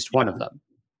 at least one of them.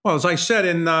 Well, as I said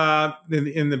in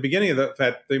the beginning of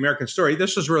the American Story,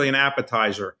 this is really an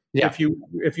appetizer. Yeah. If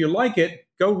you like it,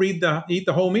 go eat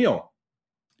the whole meal.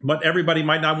 But everybody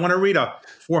might not want to read a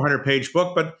 400-page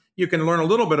book, but you can learn a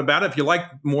little bit about it. If you like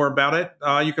more about it,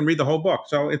 you can read the whole book.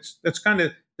 So it's kind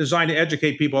of designed to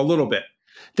educate people a little bit.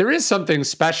 There is something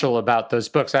special about those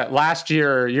books. Last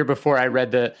year, year before, I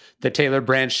read the Taylor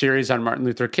Branch series on Martin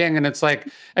Luther King. And it's like,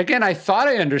 again, I thought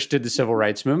I understood the civil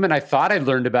rights movement. I thought I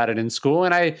learned about it in school.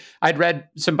 And I'd read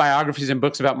some biographies and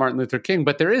books about Martin Luther King.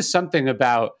 But there is something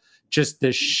about just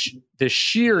the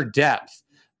sheer depth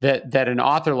that an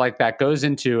author like that goes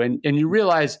into. And you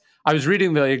realize, I was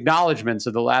reading the acknowledgments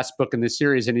of the last book in the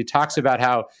series, and he talks about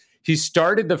how he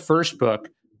started the first book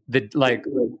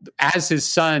as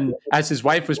his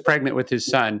wife was pregnant with his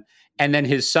son, and then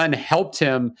his son helped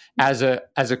him as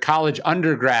a college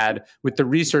undergrad with the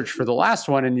research for the last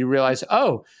one. And you realize,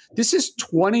 oh, this is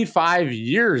 25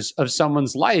 years of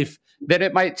someone's life that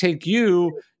it might take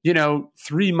you,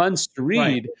 3 months to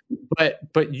read, right.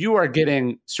 but you are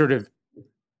getting sort of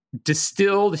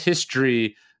distilled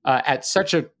history at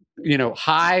such a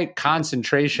high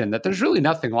concentration that there's really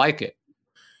nothing like it.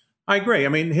 I agree. I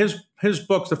mean, his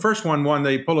books, the first one won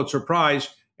the Pulitzer Prize,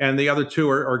 and the other two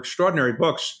are extraordinary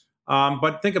books.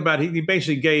 But think about it, he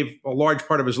basically gave a large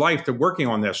part of his life to working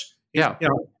on this. Yeah.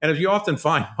 And as you often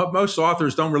find, most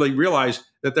authors don't really realize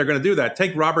that they're going to do that.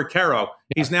 Take Robert Caro.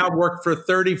 He's now worked for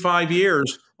 35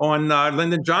 years on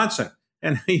Lyndon Johnson,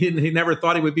 and he never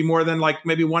thought he would be more than like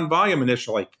maybe one volume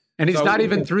initially. And he's not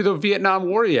even through the Vietnam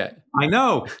War yet. I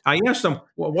know. I asked him,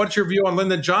 well, what's your view on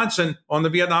Lyndon Johnson on the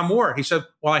Vietnam War? He said,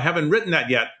 well, I haven't written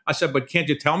that yet. I said, but can't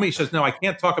you tell me? He says, no, I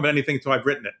can't talk about anything until I've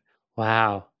written it.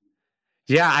 Wow.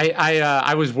 Yeah,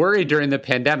 I was worried during the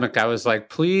pandemic. I was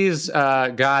like, please,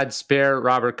 God, spare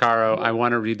Robert Caro. I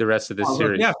want to read the rest of this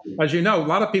series. Yeah, as you know, a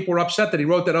lot of people were upset that he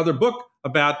wrote that other book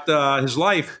about his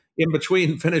life in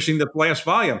between finishing the last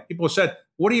volume. People said,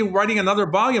 what are you writing another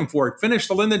volume for? Finish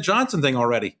the Lyndon Johnson thing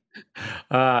already.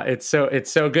 It's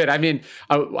so good. I mean,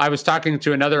 I was talking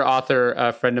to another author,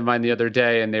 a friend of mine the other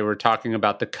day, and they were talking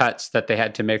about the cuts that they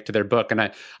had to make to their book.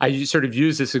 And I sort of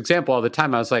use this example all the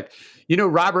time. I was like,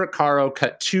 Robert Caro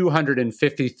cut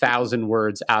 250,000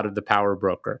 words out of The Power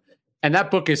Broker. And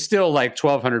that book is still like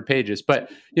 1,200 pages.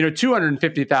 But,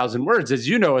 250,000 words, as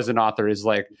you know, as an author, is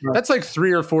like, that's like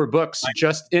 3 or 4 books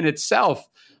just in itself.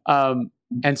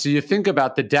 And so you think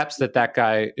about the depths that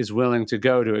guy is willing to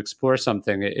go to explore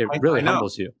something. It really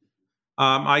humbles you.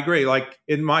 I agree. Like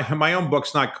in my own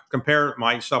books, not compare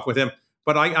myself with him,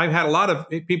 but I've had a lot of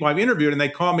people I've interviewed, and they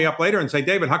call me up later and say,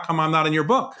 David, how come I'm not in your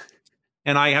book?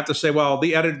 And I have to say, well,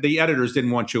 the editors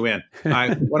didn't want you in. What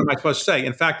am I supposed to say?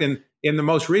 In fact, in the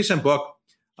most recent book,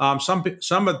 some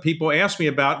of the people asked me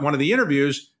about one of the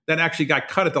interviews that actually got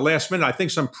cut at the last minute. I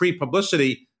think some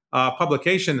pre-publicity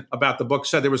publication about the book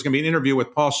said there was going to be an interview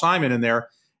with Paul Simon in there,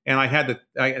 and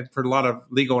for a lot of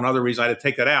legal and other reasons, I had to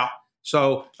take that out.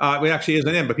 So it actually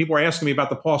isn't in. But people were asking me about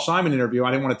the Paul Simon interview.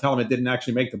 I didn't want to tell them it didn't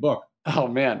actually make the book. Oh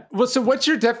man! Well, so what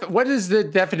is the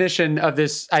definition of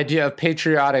this idea of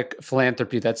patriotic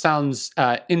philanthropy? That sounds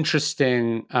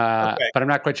interesting, but I'm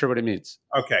not quite sure what it means.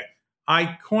 Okay,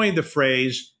 I coined the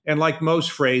phrase, and like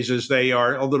most phrases, they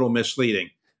are a little misleading.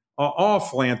 All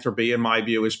philanthropy, in my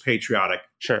view, is patriotic.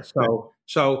 Sure.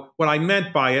 So what I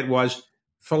meant by it was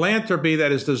philanthropy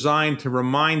that is designed to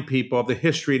remind people of the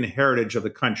history and heritage of the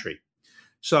country.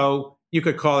 So you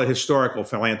could call it historical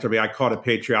philanthropy. I call it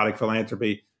patriotic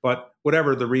philanthropy. But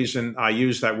whatever the reason I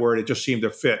use that word, it just seemed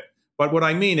to fit. But what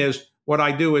I mean is, what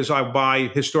I do is I buy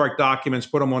historic documents,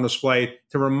 put them on display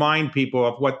to remind people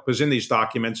of what was in these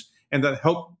documents, and to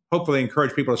hopefully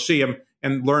encourage people to see them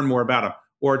and learn more about them,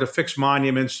 or to fix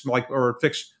monuments or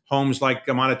fix homes like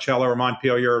Monticello or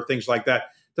Montpelier or things like that,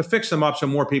 to fix them up so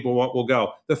more people will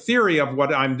go. The theory of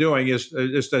what I'm doing is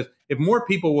that if more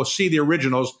people will see the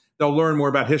originals, they'll learn more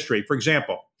about history. For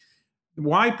example,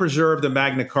 why preserve the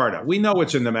Magna Carta? We know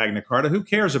what's in the Magna Carta. Who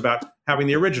cares about having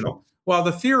the original? Well,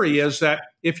 the theory is that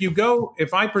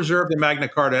if I preserve the Magna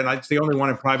Carta, and it's the only one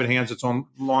in private hands that's on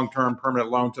long-term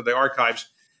permanent loan to the archives,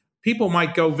 people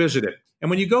might go visit it. And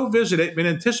when you go visit it, in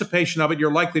anticipation of it,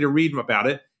 you're likely to read about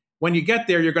it. When you get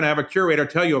there, you're going to have a curator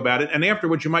tell you about it. And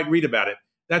afterwards, you might read about it.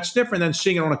 That's different than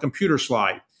seeing it on a computer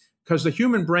slide, because the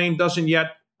human brain doesn't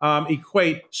yet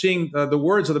equate seeing the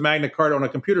words of the Magna Carta on a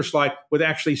computer slide with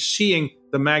actually seeing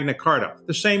the Magna Carta.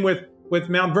 The same with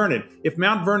Mount Vernon. If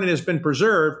Mount Vernon has been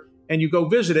preserved and you go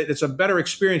visit it, it's a better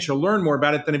experience. You'll learn more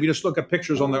about it than if you just look at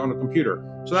pictures on the computer.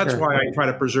 So that's why I try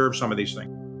to preserve some of these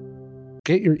things.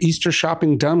 Get your Easter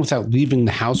shopping done without leaving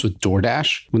the house with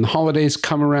DoorDash. When the holidays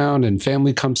come around and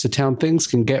family comes to town, things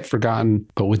can get forgotten.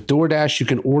 But with DoorDash, you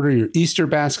can order your Easter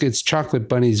baskets, chocolate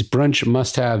bunnies, brunch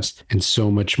must-haves, and so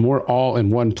much more, all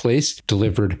in one place,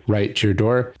 delivered right to your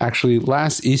door. Actually,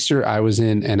 last Easter, I was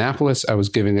in Annapolis. I was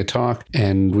giving a talk,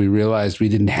 and we realized we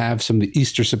didn't have some of the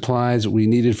Easter supplies we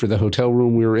needed for the hotel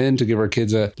room we were in to give our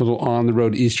kids a little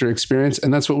on-the-road Easter experience.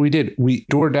 And that's what we did. We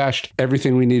DoorDashed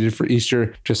everything we needed for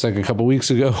Easter, just like a couple weeks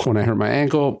ago when I hurt my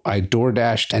ankle. I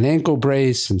DoorDashed an ankle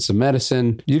brace and some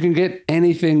medicine. You can get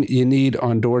anything you need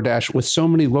on DoorDash. With so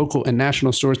many local and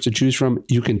national stores to choose from,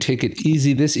 you can take it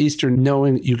easy this Easter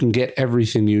knowing you can get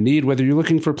everything you need. Whether you're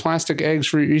looking for plastic eggs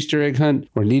for your Easter egg hunt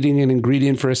or needing an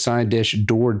ingredient for a side dish,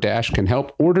 DoorDash can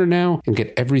help. Order now and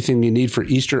get everything you need for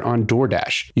Easter on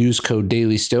DoorDash. Use code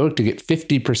DailyStoic to get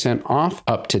 50% off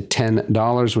up to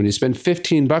 $10 when you spend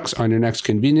 $15 on your next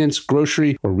convenience,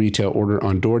 grocery, or retail order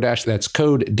on DoorDash. That's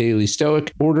code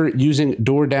DailyStoic. Order using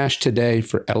DoorDash today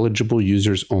for eligible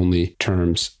users only.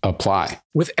 Terms apply.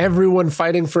 With everyone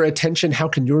fighting for attention, how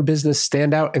can your business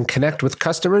stand out and connect with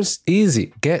customers?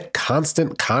 Easy. Get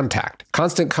Constant Contact.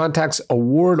 Constant Contact's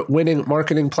award-winning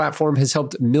marketing platform has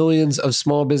helped millions of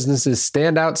small businesses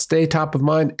stand out, stay top of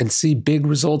mind, and see big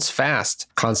results fast.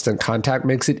 Constant Contact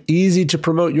makes it easy to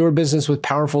promote your business with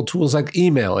powerful tools like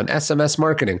email and SMS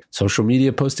marketing, social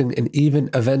media posting, and even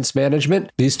events management.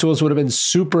 These tools would have been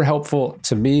super helpful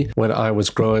to me when I was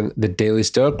growing the Daily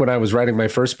Stoic, when I was writing my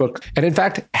first book, and in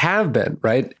fact have been,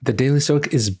 right? The Daily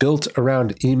Stoic is built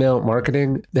around email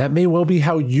marketing. That may well be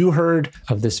how you heard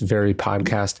of this very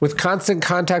podcast. With Constant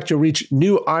Contact, you'll reach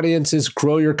new audiences,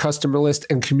 grow your customer list,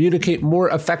 and communicate more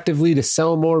effectively to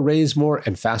sell more, raise more,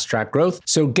 and fast track growth.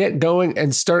 So get going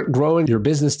and start growing your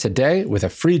business today with a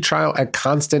free trial at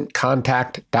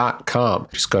ConstantContact.com.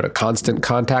 Just go to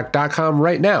ConstantContact.com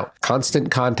right now.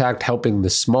 Constant Contact, helping the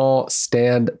small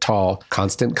stand tall.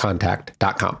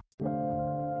 ConstantContact.com.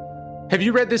 Have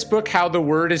you read this book, How the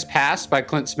Word is Passed by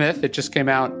Clint Smith? It just came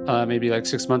out maybe like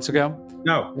 6 months ago.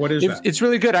 No, what is that? It's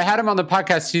really good. I had him on the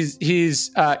podcast. He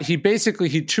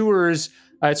tours.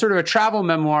 It's sort of a travel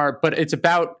memoir, but it's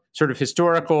about sort of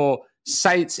historical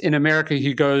sites in America.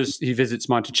 He visits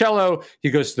Monticello. He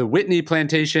goes to the Whitney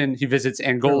plantation. He visits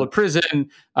Angola prison,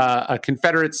 a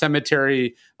Confederate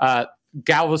cemetery,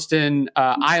 Galveston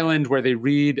Island, where they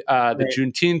read the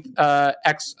Juneteenth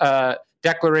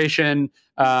Declaration,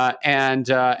 and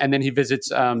then he visits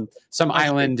some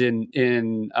island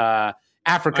in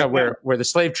Africa where the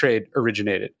slave trade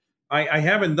originated. I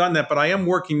haven't done that, but I am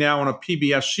working now on a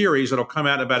PBS series that'll come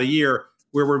out in about a year,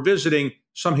 where we're visiting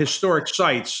some historic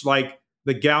sites like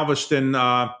the Galveston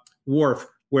Wharf,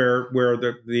 where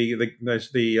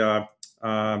the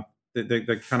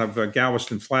kind of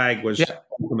Galveston flag was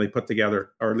ultimately put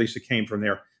together, or at least it came from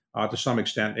there to some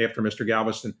extent after Mr.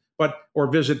 Galveston. Or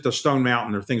visit the Stone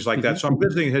Mountain or things like that. So I'm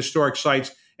visiting historic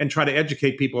sites and try to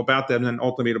educate people about them, and then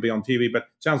ultimately it'll be on TV. But it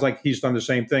sounds like he's done the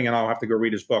same thing, and I'll have to go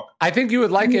read his book. I think you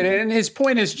would like it. And his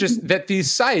point is just that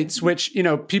these sites, which,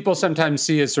 people sometimes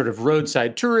see as sort of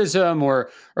roadside tourism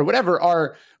or whatever,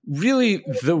 are really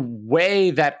the way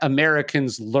that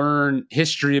Americans learn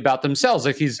history about themselves.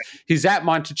 Like he's at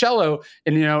Monticello,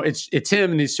 and it's him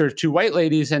and these sort of two white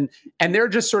ladies, and they're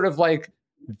just sort of like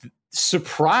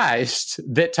surprised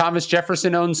that Thomas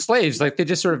Jefferson owned slaves. Like they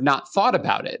just sort of not thought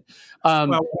about it.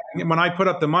 Well, when I put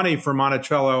up the money for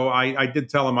Monticello, I did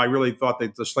tell him I really thought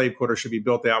that the slave quarter should be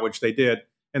built out, which they did.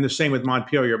 And the same with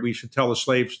Montpelier. We should tell the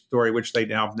slave story, which they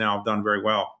have now done very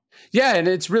well. Yeah, and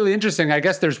it's really interesting. I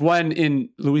guess there's one in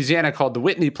Louisiana called the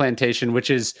Whitney Plantation, which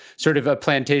is sort of a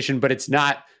plantation, but it's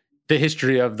not the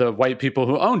history of the white people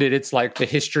who owned it. It's like the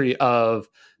history of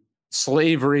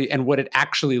slavery and what it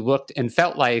actually looked and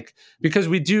felt like, because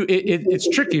it's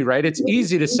tricky, right? It's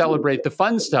easy to celebrate the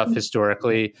fun stuff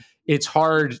historically. It's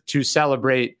hard to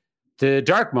celebrate the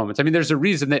dark moments. I mean, there's a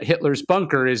reason that Hitler's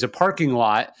bunker is a parking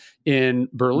lot in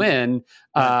Berlin,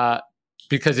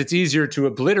 because it's easier to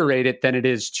obliterate it than it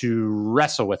is to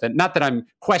wrestle with it. Not that I'm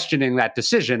questioning that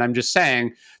decision. I'm just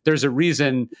saying there's a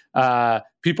reason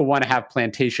people want to have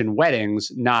plantation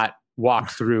weddings, not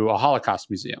walk through a Holocaust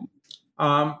museum.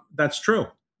 That's true.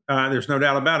 There's no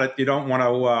doubt about it. You don't want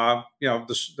to,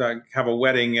 have a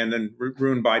wedding and then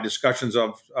ruined by discussions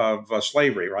of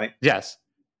slavery, right? Yes.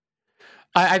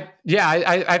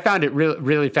 I found it really,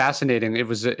 really fascinating. It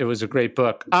was a great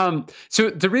book. So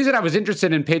the reason I was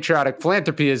interested in patriotic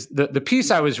philanthropy is the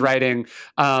piece I was writing.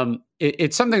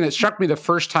 It's something that struck me the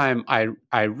first time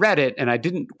I read it, and I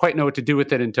didn't quite know what to do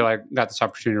with it until I got this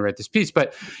opportunity to write this piece.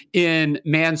 But in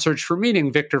Man's Search for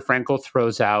Meaning, Viktor Frankl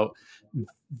throws out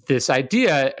this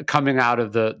idea coming out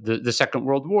of the Second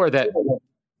World War that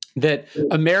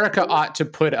America ought to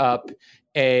put up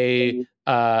a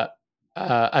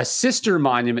sister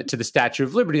monument to the Statue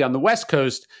of Liberty on the West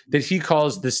Coast that he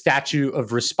calls the Statue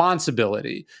of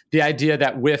Responsibility. The idea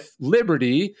that with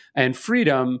liberty and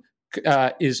freedom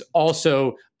is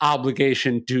also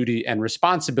obligation, duty, and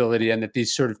responsibility, and that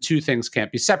these sort of two things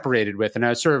can't be separated with. And I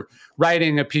was sort of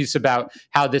writing a piece about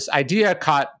how this idea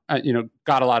got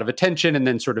a lot of attention and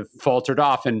then sort of faltered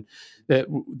off, and that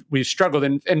we've struggled.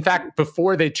 And in fact,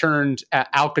 before they turned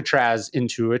Alcatraz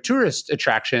into a tourist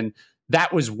attraction,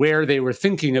 that was where they were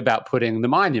thinking about putting the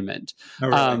monument. Oh,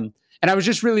 really? And I was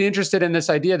just really interested in this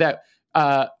idea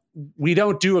that we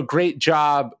don't do a great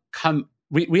job.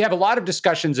 We have a lot of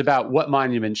discussions about what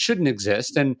monuments shouldn't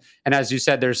exist. And as you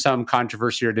said, there's some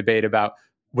controversy or debate about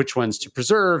which ones to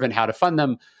preserve and how to fund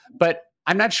them. But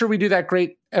I'm not sure we do that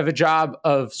great of a job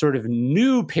of sort of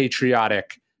new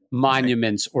patriotic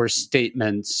monuments or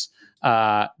statements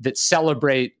that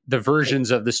celebrate the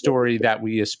versions of the story that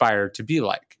we aspire to be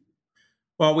like.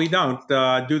 Well, we don't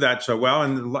do that so well,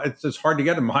 and it's hard to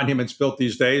get monuments built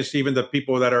these days. Even the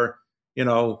people that are,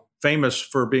 famous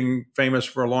for being famous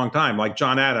for a long time, like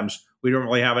John Adams, we don't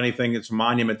really have anything that's a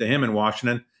monument to him in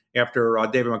Washington. After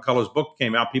David McCullough's book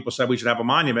came out, people said we should have a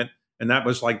monument, and that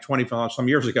was like 20 some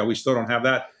years ago. We still don't have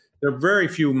that. There are very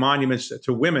few monuments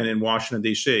to women in Washington,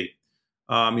 D.C.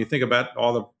 You think about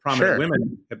all the prominent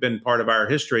women have been part of our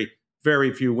history.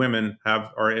 Very few women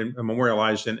are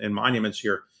memorialized in monuments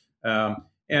here.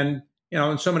 And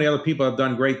so many other people have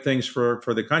done great things for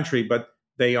the country, but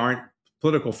they aren't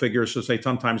political figures, so they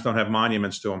sometimes don't have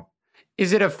monuments to them.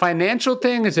 Is it a financial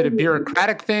thing? Is it a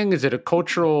bureaucratic thing? Is it a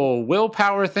cultural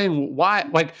willpower thing? Why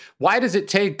does it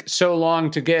take so long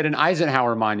to get an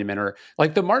Eisenhower monument? Or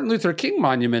like the Martin Luther King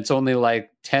monument's only like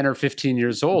 10 or 15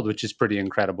 years old, which is pretty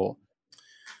incredible.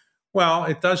 Well,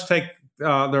 it does take, there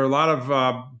are a lot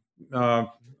of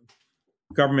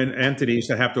government entities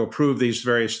that have to approve these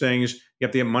various things. You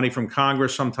have to get money from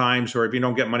Congress sometimes, or if you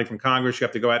don't get money from Congress, you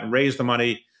have to go out and raise the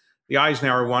money. The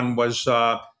Eisenhower one was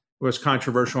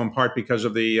controversial in part because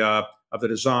of the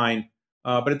design,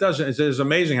 but it is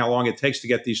amazing how long it takes to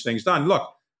get these things done. Look,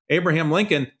 Abraham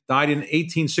Lincoln died in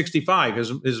 1865.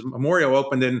 His memorial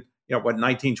opened in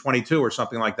 1922 or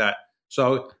something like that.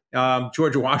 So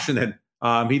George Washington,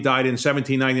 he died in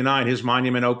 1799. His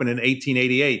monument opened in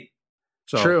 1888.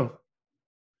 So true.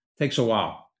 Takes a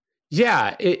while.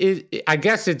 Yeah, I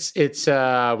guess it's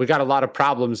we got a lot of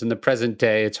problems in the present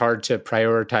day. It's hard to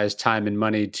prioritize time and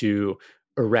money to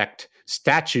erect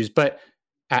statues. But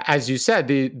as you said,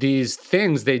 these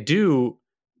things, they do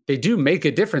make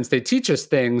a difference. They teach us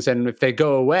things, and if they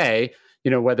go away,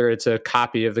 whether it's a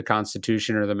copy of the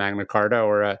Constitution or the Magna Carta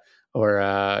or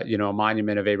a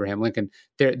monument of Abraham Lincoln,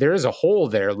 there is a hole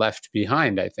there left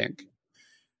behind, I think.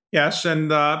 Yes,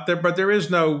 but there is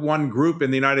no one group in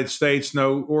the United States,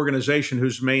 no organization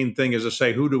whose main thing is to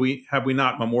say, have we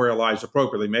not memorialized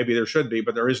appropriately? Maybe there should be,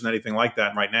 but there isn't anything like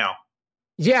that right now.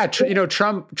 Yeah,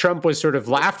 Trump was sort of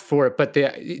laughed for it, but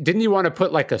didn't you want to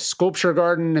put like a sculpture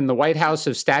garden in the White House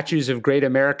of statues of great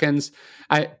Americans?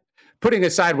 Putting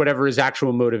aside whatever his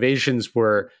actual motivations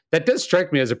were, that does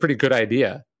strike me as a pretty good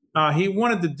idea. He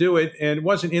wanted to do it, and it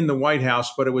wasn't in the White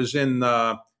House, but it was in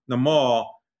the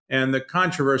mall. And the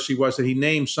controversy was that he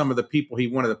named some of the people he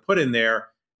wanted to put in there,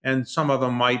 and some of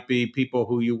them might be people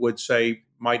who you would say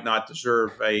might not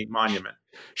deserve a monument.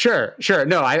 Sure, sure.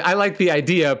 No, I like the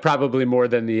idea probably more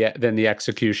than the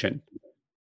execution.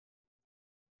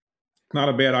 Not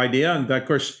a bad idea. And of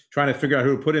course, trying to figure out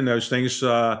who to put in those things,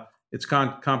 it's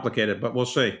complicated, but we'll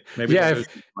see. Maybe Yeah,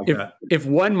 like that. if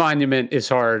one monument is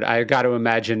hard, I got to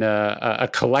imagine a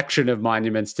collection of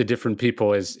monuments to different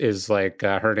people is like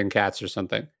herding cats or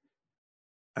something.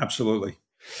 Absolutely.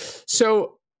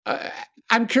 So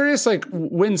I'm curious, like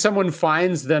when someone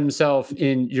finds themselves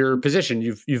in your position,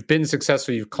 you've been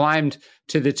successful, you've climbed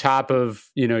to the top of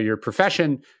your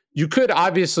profession. You could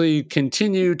obviously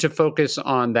continue to focus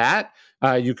on that.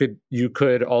 You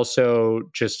could also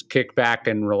just kick back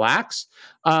and relax.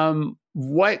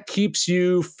 What keeps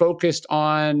you focused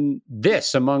on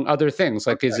this, among other things?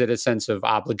 Like, is it a sense of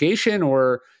obligation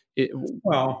or?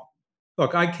 Well,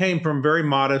 look, I came from very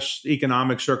modest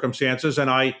economic circumstances, and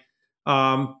I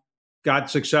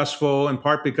got successful in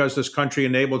part because this country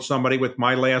enabled somebody with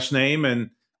my last name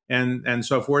and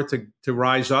so forth to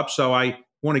rise up. So I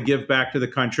want to give back to the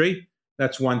country.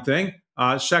 That's one thing.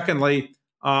 Secondly,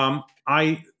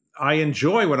 I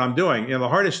enjoy what I'm doing. The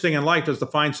hardest thing in life is to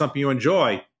find something you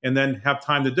enjoy and then have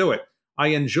time to do it. I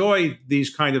enjoy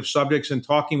these kind of subjects and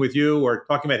talking with you or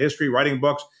talking about history, writing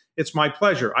books. It's my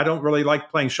pleasure. I don't really like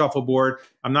playing shuffleboard.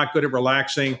 I'm not good at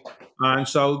relaxing. And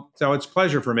so it's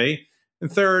pleasure for me.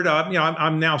 And third,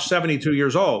 I'm now 72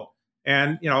 years old.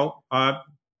 And,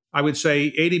 I would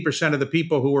say 80% of the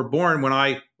people who were born when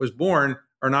I was born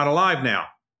are not alive now.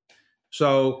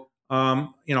 So, a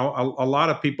lot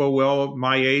of people will,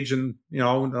 my age and,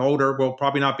 older, will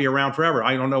probably not be around forever.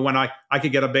 I don't know when I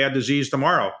could get a bad disease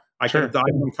tomorrow. I could have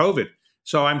died from COVID.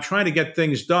 So I'm trying to get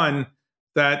things done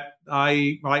that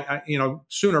I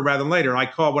sooner rather than later. I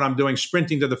call what I'm doing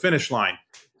sprinting to the finish line.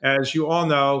 As you all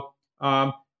know,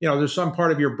 there's some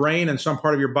part of your brain and some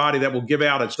part of your body that will give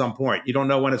out at some point. You don't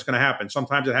know when it's going to happen.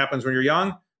 Sometimes it happens when you're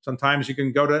young. Sometimes you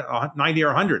can go to 90 or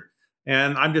 100.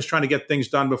 And I'm just trying to get things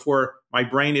done before my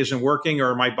brain isn't working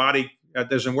or my body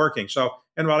isn't working.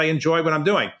 But I enjoy what I'm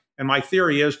doing. And my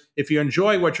theory is if you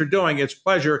enjoy what you're doing, it's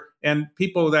pleasure. And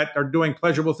people that are doing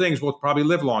pleasurable things will probably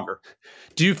live longer.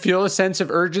 Do you feel a sense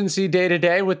of urgency day to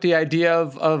day with the idea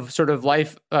of sort of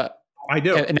life I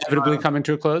do. Inevitably coming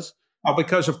to a close?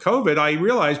 Because of COVID, I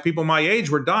realized people my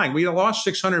age were dying. We lost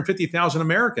 650,000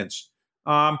 Americans.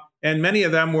 And many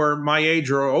of them were my age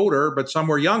or older, but some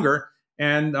were younger.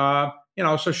 And,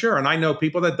 so sure. And I know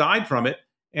people that died from it.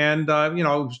 And,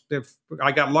 if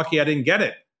I got lucky, I didn't get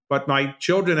it. But my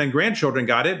children and grandchildren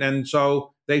got it. And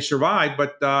so they survived.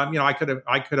 But, I could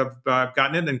have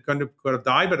gotten it and could have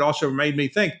died. But it also made me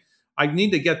think I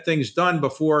need to get things done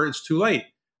before it's too late.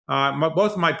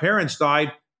 Both of my parents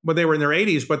died when they were in their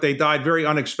 80s, but they died very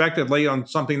unexpectedly on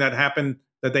something that happened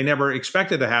that they never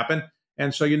expected to happen.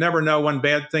 And so you never know when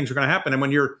bad things are going to happen. And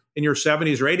when you're in your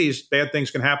 70s or 80s, bad things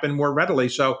can happen more readily.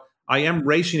 So I am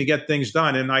racing to get things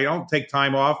done, and I don't take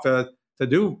time off to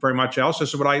do very much else.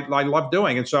 This is what I love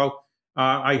doing. And so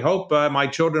I hope my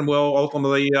children will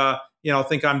ultimately,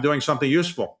 think I'm doing something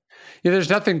useful. Yeah,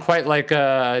 there's nothing quite like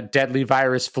a deadly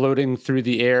virus floating through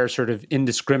the air, sort of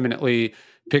indiscriminately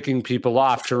picking people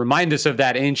off to remind us of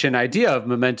that ancient idea of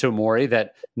memento mori,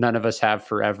 that none of us have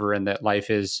forever and that life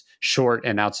is short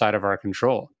and outside of our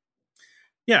control.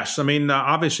 Yes. I mean,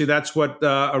 obviously that's what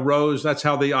arose. That's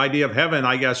how the idea of heaven,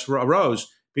 I guess, arose.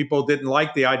 People didn't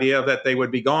like the idea that they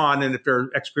would be gone and for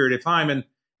X period of time.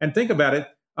 And think about it.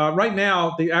 Right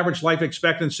now, the average life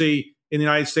expectancy in the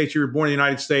United States, you were born in the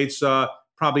United States,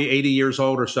 probably 80 years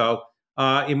old or so.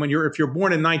 And if you're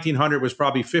born in 1900, was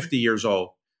probably 50 years old.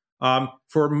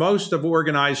 For most of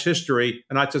organized history,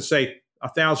 and I'd say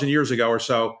 1,000 years ago or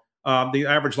so, the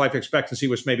average life expectancy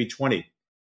was maybe 20.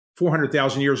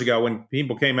 400,000 years ago, when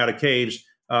people came out of caves,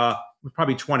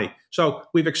 probably 20. So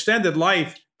we've extended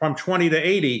life from 20 to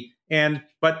 80,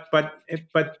 but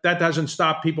that doesn't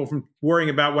stop people from worrying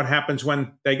about what happens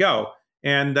when they go.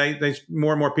 And they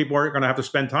more and more people are going to have to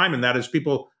spend time in that. As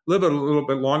people live a little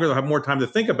bit longer, they'll have more time to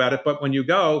think about it. But when you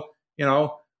go,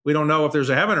 we don't know if there's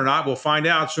a heaven or not. We'll find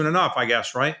out soon enough, I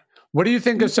guess, right? What do you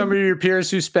think of some of your peers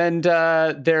who spend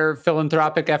their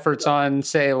philanthropic efforts on,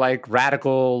 say, like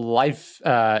radical life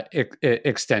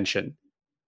extension?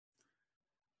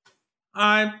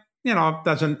 It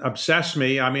doesn't obsess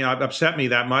me. I mean, it upset me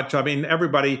that much. I mean,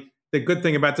 everybody, the good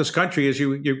thing about this country is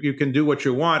you can do what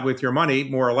you want with your money,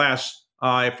 more or less,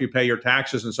 if you pay your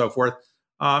taxes and so forth.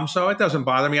 So it doesn't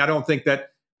bother me. I don't think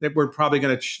that we're probably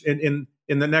going to,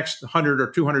 in the next 100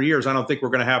 or 200 years, I don't think we're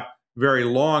going to have very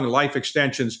long life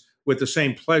extensions with the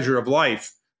same pleasure of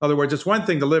life In other words, it's one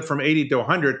thing to live from 80 to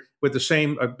 100 with the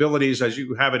same abilities as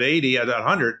you have at 80 at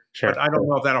 100, Sure. but I don't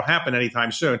know if that'll happen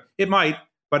anytime soon. It might,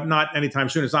 but not anytime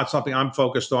soon. It's not something I'm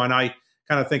focused on. I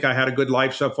kind of think I had a good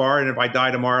life so far, and if I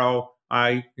die tomorrow,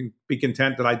 I can be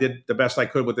content that I did the best I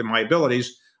could within my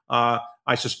abilities.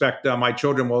 I suspect my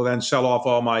children will then sell off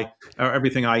all my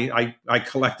everything I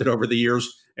collected over the years,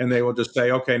 and they will just say,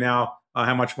 "Okay, now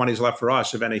how much money is left for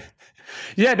us, if any?"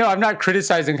 Yeah, no, I'm not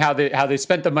criticizing how they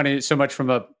spent the money so much from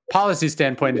a policy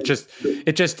standpoint.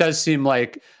 It just does seem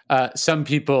like some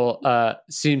people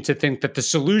seem to think that the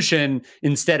solution,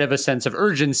 instead of a sense of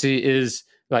urgency, is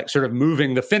like sort of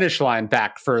moving the finish line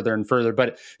back further and further.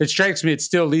 But it strikes me it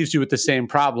still leaves you with the same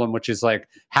problem, which is like,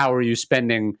 how are you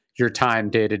spending your time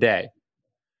day to day?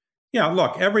 Yeah,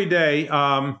 look, every day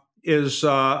is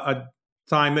a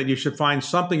time that you should find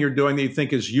something you're doing that you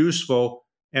think is useful,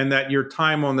 and that your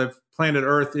time on the planet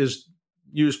Earth is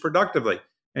used productively.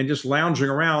 And just lounging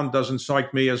around doesn't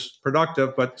strike me as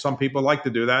productive, but some people like to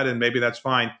do that, and maybe that's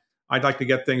fine. I'd like to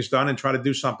get things done and try to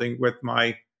do something with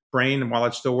my brain while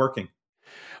it's still working.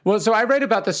 Well, so I read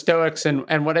about the Stoics,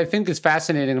 and what I think is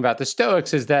fascinating about the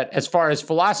Stoics is that as far as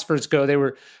philosophers go, they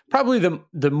were probably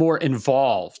the more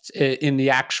involved in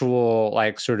the actual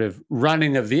like sort of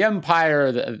running of the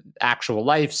empire, the actual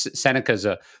life. Seneca's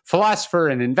a philosopher,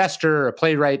 an investor, a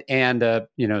playwright, and a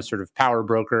sort of power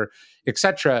broker,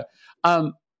 etc.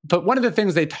 But one of the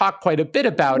things they talk quite a bit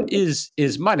about is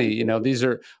money. These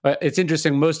are it's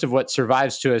interesting. Most of what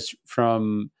survives to us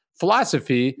from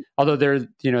philosophy, although there's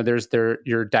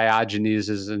your Diogenes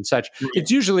and such, it's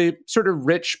usually sort of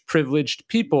rich, privileged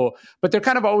people, but they're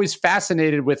kind of always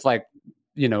fascinated with like,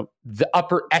 the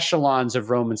upper echelons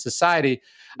of Roman society.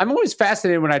 I'm always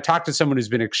fascinated when I talk to someone who's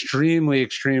been extremely,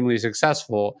 extremely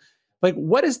successful. Like,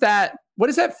 what does that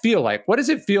feel like? What does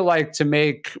it feel like to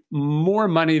make more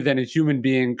money than a human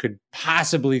being could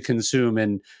possibly consume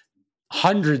in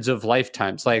hundreds of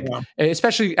lifetimes, like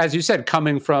especially as you said,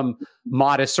 coming from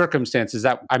modest circumstances?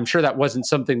 That I'm sure that wasn't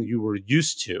something you were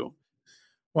used to.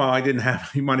 Well, I didn't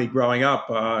have any money growing up.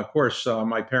 Of course,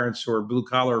 my parents were blue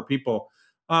collar people.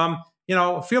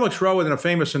 Felix Rowan, a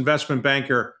famous investment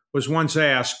banker, was once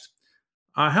asked,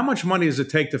 "How much money does it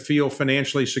take to feel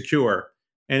financially secure?"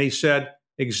 And he said,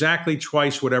 "Exactly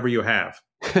twice whatever you have."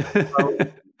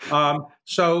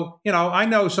 I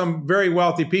know some very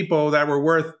wealthy people that were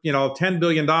worth, $10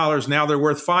 billion. Now they're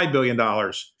worth $5 billion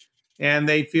and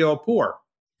they feel poor.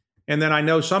 And then I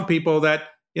know some people that,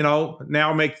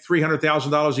 now make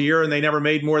 $300,000 a year and they never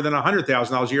made more than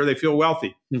 $100,000 a year. They feel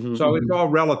wealthy. Mm-hmm. So it's all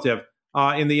relative.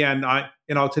 In the end,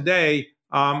 today,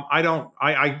 I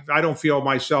don't feel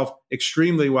myself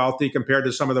extremely wealthy compared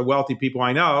to some of the wealthy people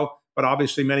I know, but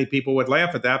obviously many people would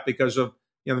laugh at that because of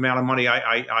the amount of money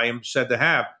I am said to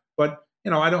have. But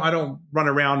I don't run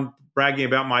around bragging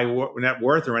about my net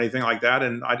worth or anything like that.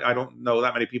 And I don't know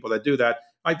that many people that do that.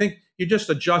 I think you just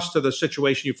adjust to the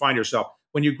situation you find yourself.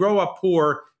 When you grow up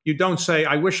poor, you don't say,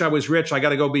 "I wish I was rich, I got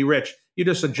to go be rich." You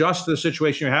just adjust to the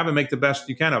situation you have and make the best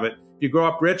you can of it. If you grow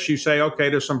up rich, you say, "Okay,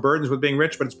 there's some burdens with being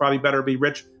rich, but it's probably better to be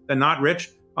rich than not rich."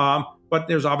 But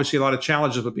there's obviously a lot of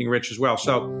challenges with being rich as well.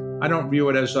 So I don't view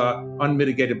it as an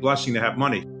unmitigated blessing to have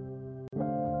money.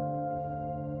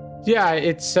 Yeah,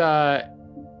 it's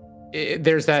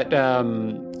there's that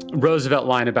Roosevelt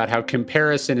line about how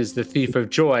comparison is the thief of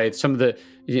joy. Some of the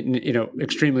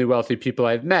extremely wealthy people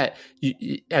I've met,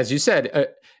 as you said,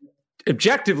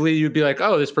 objectively you'd be like,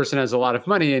 "Oh, this person has a lot of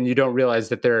money," and you don't realize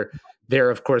that they're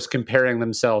of course comparing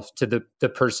themselves to the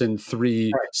person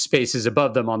three spaces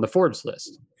above them on the Forbes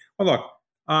list. Well, look,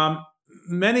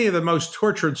 many of the most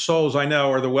tortured souls I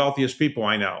know are the wealthiest people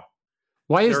I know.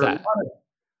 Why is that?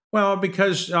 Well,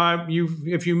 because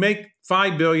if you make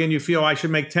 $5 billion, you feel I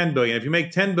should make $10 billion. If you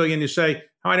make $10 billion, you say,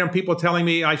 "Why aren't people telling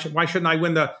me why shouldn't I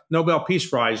win the Nobel Peace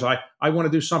Prize? I want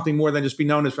to do something more than just be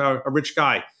known as a rich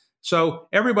guy." So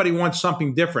everybody wants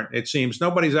something different, it seems.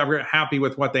 Nobody's ever happy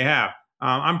with what they have.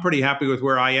 I'm pretty happy with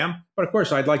where I am. But of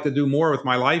course, I'd like to do more with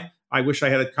my life. I wish I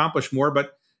had accomplished more.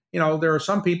 But, there are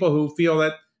some people who feel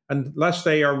that unless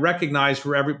they are recognized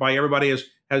by everybody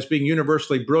as being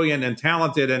universally brilliant and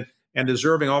talented and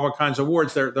deserving all kinds of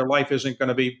awards, their life isn't going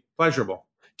to be pleasurable.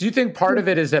 Do you think part of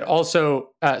it is that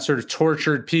also sort of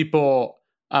tortured people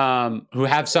who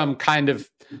have some kind of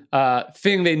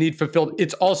thing they need fulfilled,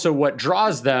 it's also what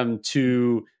draws them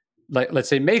to, like, let's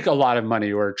say, make a lot of money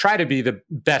or try to be the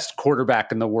best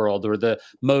quarterback in the world or the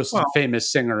most famous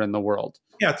singer in the world?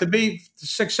 Yeah, to be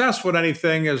successful at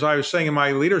anything, as I was saying in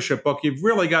my leadership book, you've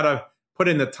really got to put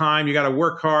in the time. You got to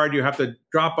work hard. You have to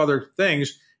drop other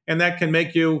things. And that can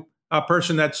make you a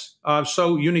person that's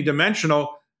so unidimensional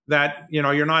that,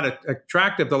 you're not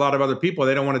attractive to a lot of other people.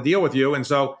 They don't want to deal with you. And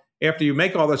so after you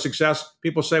make all the success,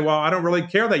 people say, well, I don't really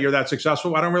care that you're that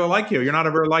successful. I don't really like you. You're not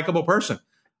a very likable person.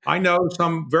 I know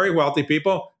some very wealthy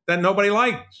people that nobody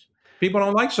likes. People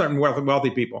don't like certain wealthy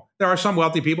people. There are some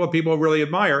wealthy people really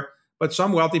admire, but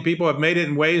some wealthy people have made it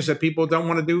in ways that people don't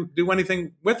want to do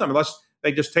anything with them unless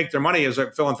they just take their money as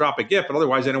a philanthropic gift. But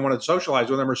otherwise, they don't want to socialize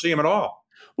with them or see them at all.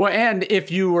 Well, and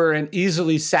if you were an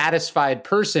easily satisfied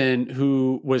person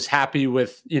who was happy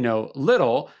with,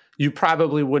 little, you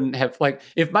probably wouldn't have, like,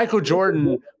 if Michael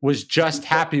Jordan was just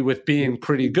happy with being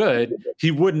pretty good,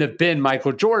 he wouldn't have been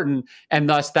Michael Jordan. And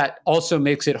thus that also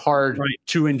makes it hard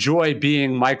to enjoy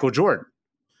being Michael Jordan.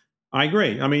 I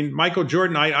agree. I mean, Michael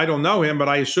Jordan, I don't know him, but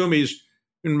I assume he's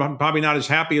probably not as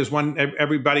happy as when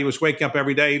everybody was waking up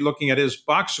every day looking at his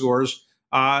box scores.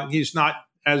 He's not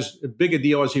as big a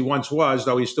deal as he once was,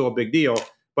 though he's still a big deal.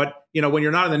 But, when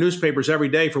you're not in the newspapers every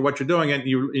day for what you're doing and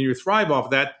you thrive off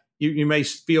that, you may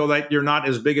feel that you're not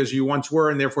as big as you once were,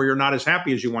 and therefore you're not as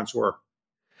happy as you once were.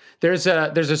 There's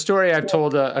a story I've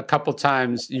told a couple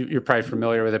times. You're probably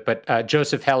familiar with it, but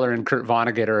Joseph Heller and Kurt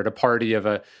Vonnegut are at a party of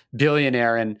a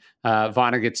billionaire, and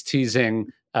Vonnegut's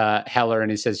teasing Heller,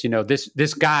 and he says,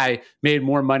 this guy made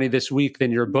more money this week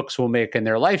than your books will make in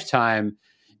their lifetime.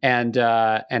 And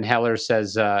Heller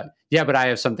says, yeah, but I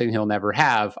have something he'll never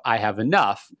have. I have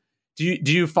enough. Do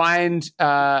you find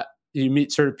you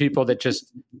meet sort of people that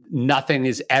just nothing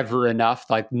is ever enough,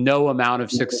 like no amount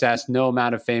of success, no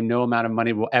amount of fame, no amount of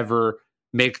money will ever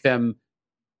make them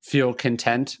feel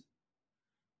content?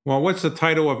 Well, what's the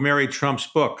title of Mary Trump's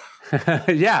book?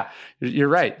 Yeah, you're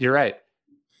right.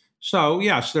 So,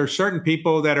 yes, there are certain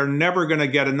people that are never going to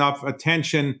get enough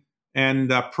attention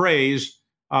and praise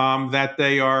that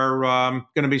they are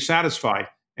going to be satisfied.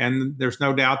 And there's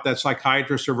no doubt that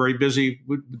psychiatrists are very busy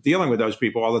dealing with those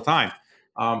people all the time.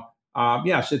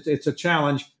 Yes, it's a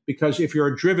challenge because if you're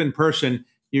a driven person,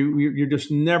 you're just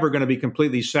never going to be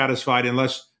completely satisfied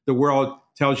unless the world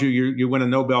tells you win a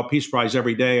Nobel Peace Prize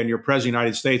every day and you're president of the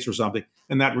United States or something.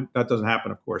 And that doesn't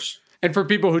happen, of course. And for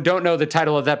people who don't know the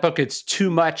title of that book, it's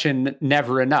Too Much and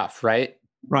Never Enough, right?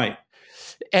 Right.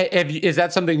 Is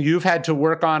that something you've had to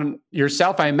work on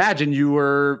yourself? I imagine you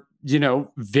were,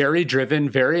 very driven,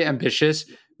 very ambitious,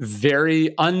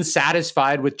 very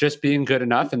unsatisfied with just being good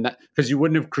enough, and that because you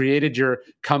wouldn't have created your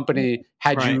company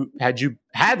had you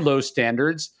had low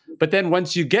standards. But then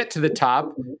once you get to the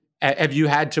top, have you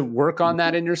had to work on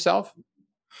that in yourself?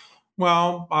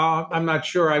 Well, I'm not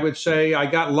sure. I would say I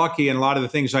got lucky in a lot of the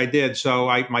things I did. So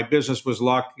my business was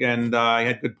luck, and I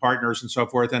had good partners and so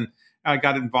forth. And I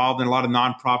got involved in a lot of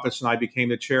nonprofits, and I became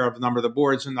the chair of a number of the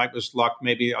boards. And that was luck.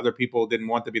 Maybe other people didn't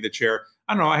want to be the chair.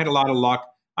 I don't know. I had a lot of luck.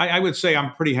 I would say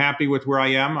I'm pretty happy with where I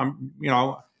am.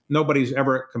 Nobody's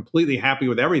ever completely happy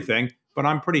with everything, but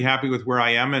I'm pretty happy with where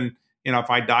I am. And, if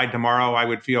I died tomorrow, I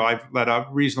would feel I've led a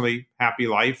reasonably happy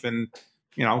life. And,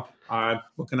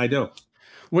 what can I do?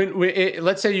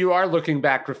 Let's say you are looking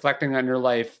back, reflecting on your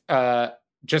life,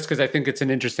 just because I think it's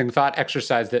an interesting thought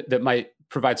exercise that might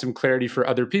provide some clarity for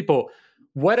other people.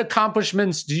 What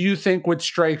accomplishments do you think would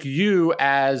strike you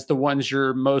as the ones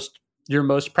you're most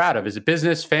proud of? Is it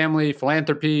business, family,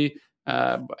 philanthropy?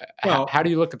 How do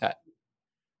you look at that?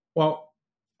 Well,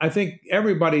 I think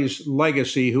everybody's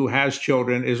legacy who has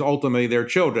children is ultimately their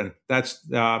children. That's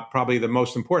probably the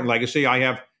most important legacy. I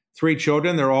have 3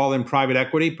 children. They're all in private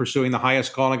equity, pursuing the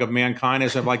highest calling of mankind,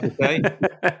 as I like to say.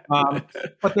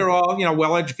 But they're all,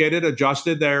 well-educated,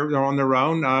 adjusted. They're on their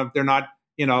own. They're not,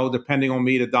 depending on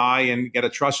me to die and get a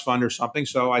trust fund or something.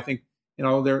 So I think,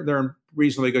 they're in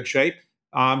reasonably good shape.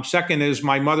 Second is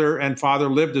my mother and father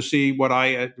lived to see what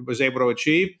I was able to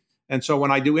achieve. And so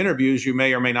when I do interviews, you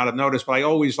may or may not have noticed, but I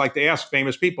always like to ask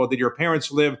famous people, did your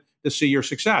parents live to see your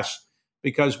success?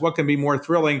 Because what can be more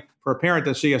thrilling for a parent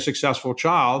to see a successful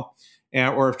child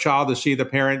or a child to see the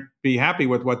parent be happy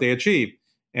with what they achieved?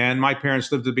 And my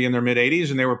parents lived to be in their mid-80s,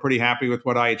 and they were pretty happy with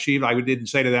what I achieved. I didn't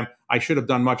say to them, I should have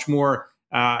done much more.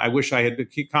 I wish I had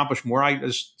accomplished more. I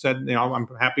just said, I'm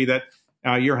happy that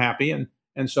you're happy.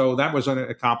 And so that was an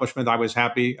accomplishment I was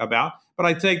happy about. But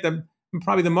I think that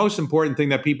probably the most important thing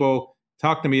that people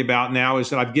talk to me about now is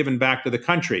that I've given back to the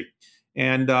country.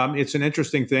 And it's an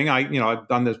interesting thing. I've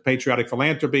done this patriotic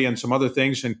philanthropy and some other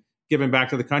things and given back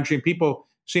to the country. And people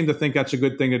seem to think that's a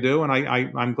good thing to do. And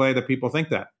I'm glad that people think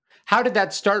that. How did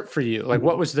that start for you? Like,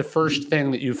 what was the first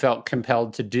thing that you felt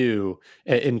compelled to do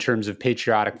in terms of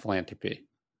patriotic philanthropy?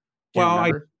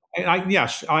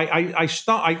 Yes,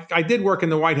 I did work in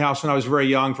the White House when I was very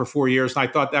young for 4 years, and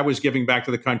I thought that was giving back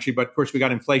to the country. But of course, we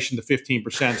got inflation to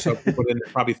 15%, so people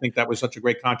didn't probably think that was such a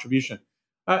great contribution.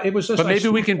 It was just. But maybe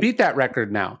we can beat that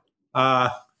record now.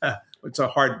 It's a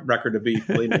hard record to beat,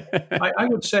 believe me. I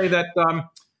would say that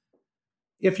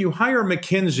if you hire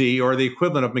McKinsey or the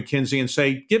equivalent of McKinsey and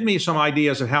say, give me some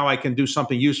ideas of how I can do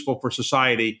something useful for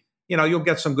society, you'll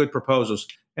get some good proposals.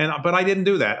 But I didn't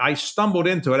do that. I stumbled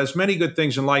into it. As many good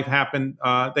things in life happen,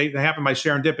 they happen by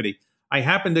serendipity. I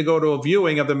happened to go to a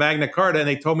viewing of the Magna Carta, and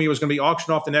they told me it was going to be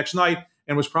auctioned off the next night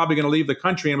and was probably going to leave the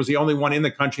country, and was the only one in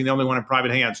the country and the only one in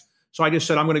private hands. So I just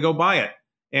said, I'm going to go buy it.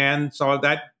 And so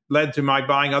that led to my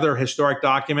buying other historic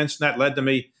documents, and that led to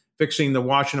me fixing the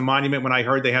Washington Monument when I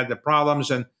heard they had the problems,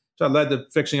 and so it led to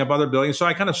fixing up other buildings. So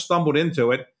I kind of stumbled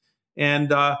into it,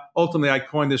 and ultimately I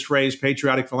coined this phrase,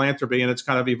 patriotic philanthropy, and it's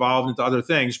kind of evolved into other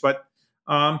things. But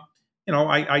I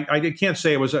can't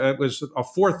say it was a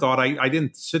forethought. I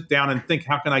didn't sit down and think,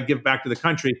 how can I give back to the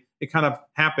country? It kind of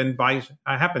happened by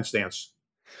happenstance.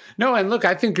 No, and look,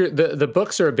 I think the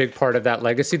books are a big part of that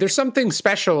legacy. There's something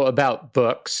special about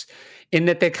books in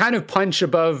that they kind of punch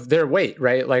above their weight,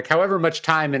 right? Like however much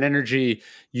time and energy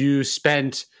you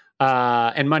spent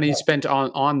and money spent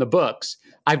on the books,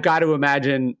 I've got to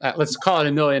imagine, let's call it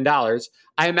 $1 million.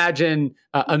 I imagine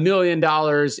 $1 million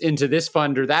into this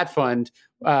fund or that fund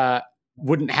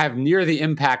wouldn't have near the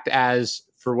impact as,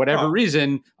 for whatever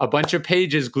reason, a bunch of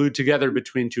pages glued together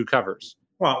between two covers.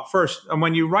 Well, first,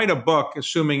 when you write a book,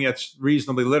 assuming it's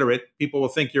reasonably literate, people will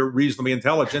think you're reasonably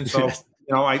intelligent. So,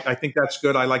 I think that's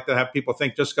good. I like to have people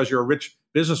think just because you're a rich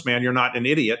businessman, you're not an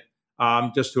idiot,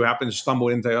 just who happens to stumble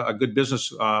into a good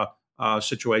business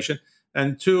situation.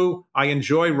 And two, I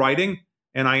enjoy writing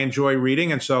and I enjoy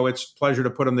reading. And so it's a pleasure to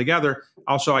put them together.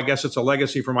 Also, I guess it's a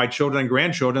legacy for my children and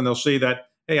grandchildren. They'll see that,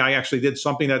 hey, I actually did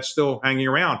something that's still hanging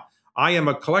around. I am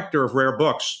a collector of rare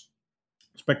books,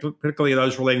 particularly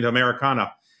those relating to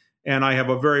Americana. And I have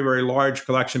a very, very large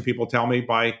collection, people tell me,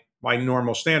 by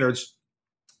normal standards.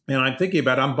 And I'm thinking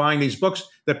about it. I'm buying these books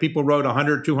that people wrote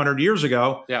 100, 200 years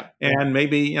ago. Yeah. And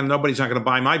maybe nobody's not going to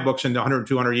buy my books in 100,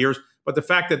 200 years. But the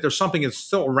fact that there's something that's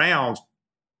still around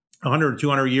 100,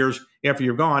 200 years after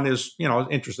you're gone is,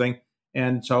 interesting.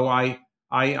 And so I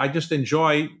just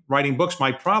enjoy writing books.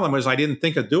 My problem is I didn't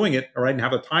think of doing it, or I didn't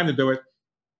have the time to do it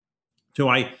till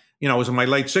I was in my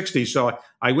late 60s. So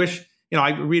I wish,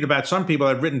 I read about some people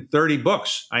that have written 30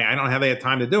 books. I don't know how they had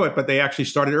time to do it, but they actually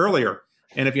started earlier.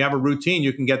 And if you have a routine,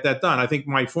 you can get that done. I think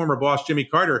my former boss, Jimmy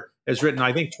Carter, has written,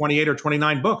 28 or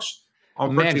 29 books.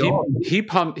 Man, he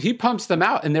pumps them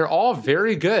out, and they're all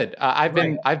very good. I've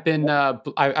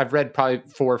read probably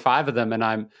 4 or 5 of them,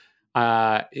 and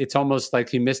it's almost like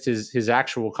he missed his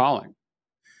actual calling.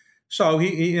 So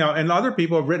he and other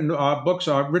people have written books.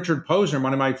 Richard Posner,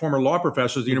 one of my former law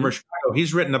professors at the University of Chicago,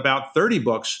 he's written about 30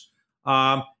 books.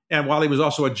 And while he was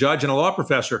also a judge and a law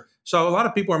professor. So a lot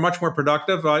of people are much more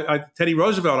productive. Teddy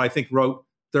Roosevelt, I think, wrote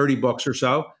 30 books or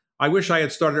so. I wish I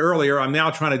had started earlier. I'm now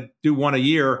trying to do one a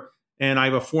year, and I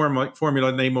have a formula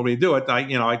that enables me to do it.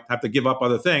 I have to give up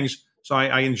other things. So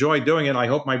I enjoy doing it. I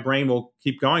hope my brain will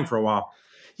keep going for a while.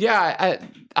 Yeah,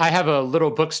 I have a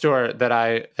little bookstore that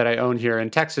I own here in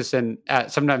Texas, and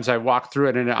sometimes I walk through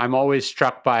it, and I'm always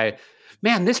struck by,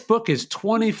 man, this book is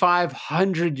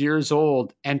 2,500 years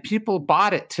old, and people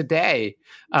bought it today.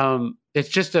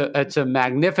 It's a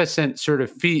magnificent sort of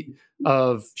feat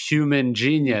of human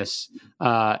genius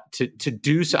to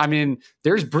do so. I mean,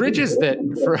 there's bridges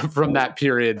from that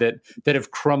period that have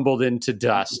crumbled into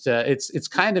dust. It's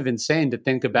kind of insane to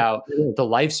think about the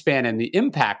lifespan and the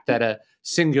impact that a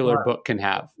singular book can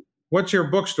have. What's your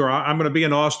bookstore? I'm going to be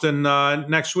in Austin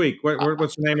next week.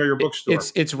 What's the name of your bookstore?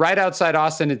 It's right outside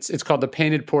Austin. It's called the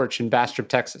Painted Porch in Bastrop,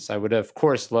 Texas. I would, of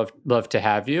course, love to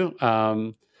have you.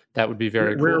 That would be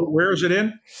very cool. Where is it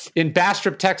in? In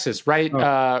Bastrop, Texas, right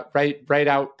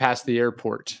out past the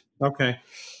airport. Okay.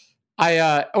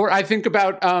 I think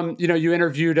about you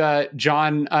interviewed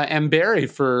John M. Barry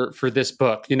for this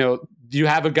book. You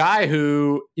have a guy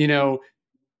who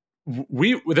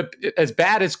as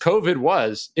bad as COVID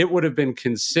was, it would have been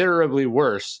considerably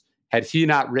worse had he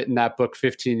not written that book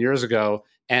 15 years ago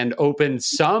and opened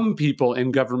some people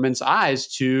in government's eyes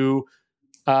to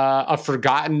a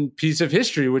forgotten piece of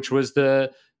history, which was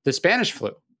the Spanish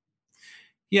flu.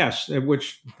 Yes,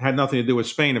 which had nothing to do with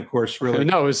Spain, of course, really.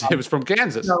 No, it was from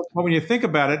Kansas. Well, when you think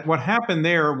about it, what happened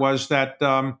there was that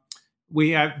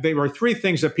there were 3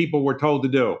 things that people were told to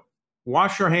do: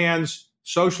 wash your hands,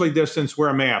 socially distance, wear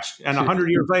a mask. And 100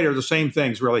 years later, the same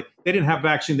things, really. They didn't have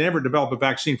vaccine. They never developed a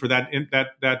vaccine for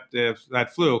that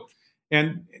flu.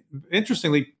 And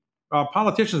interestingly,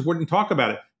 politicians wouldn't talk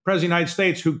about it. President of the United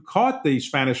States, who caught the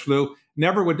Spanish flu,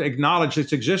 never would acknowledge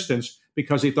its existence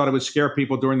because he thought it would scare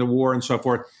people during the war and so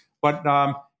forth. But,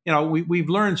 we've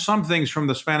learned some things from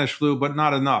the Spanish flu, but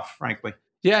not enough, frankly.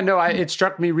 Yeah, no, it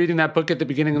struck me reading that book at the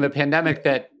beginning of the pandemic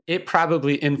that it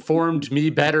probably informed me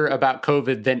better about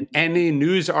COVID than any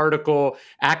news article,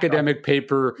 academic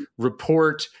paper,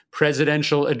 report,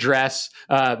 presidential address,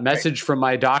 message from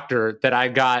my doctor that I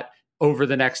got over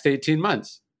the next 18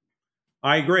 months.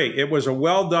 I agree. It was a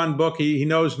well-done book. He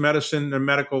knows medicine and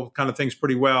medical kind of things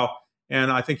pretty well.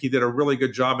 And I think he did a really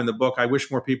good job in the book. I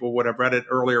wish more people would have read it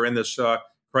earlier in this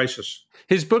crisis.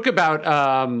 His book about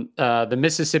the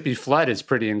Mississippi flood is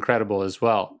pretty incredible as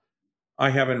well. I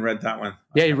haven't read that one.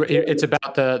 Yeah, it's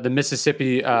about the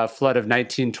Mississippi flood of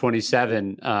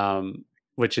 1927,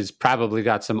 which has probably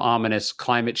got some ominous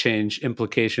climate change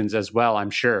implications as well,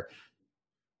 I'm sure.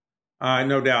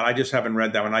 No doubt. I just haven't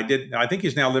read that one. I think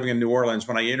he's now living in New Orleans.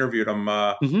 When I interviewed him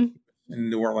in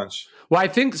New Orleans. Well, I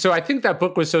think that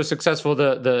book was so successful,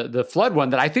 the flood one,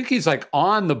 that I think he's like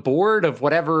on the board of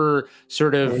whatever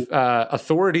sort of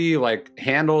authority like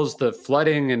handles the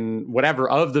flooding and whatever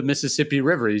of the Mississippi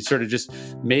River. He sort of just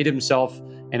made himself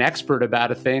an expert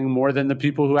about a thing more than the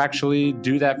people who actually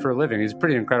do that for a living. He's a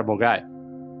pretty incredible guy.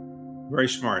 Very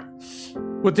smart.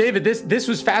 Well, David, this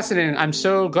was fascinating. I'm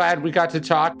so glad we got to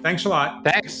talk. Thanks a lot.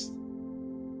 Thanks.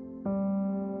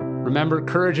 Remember,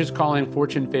 Courage is Calling,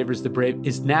 Fortune Favors the Brave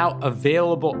is now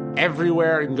available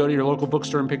everywhere. You can go to your local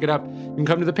bookstore and pick it up. You can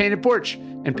come to the Painted Porch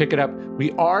and pick it up.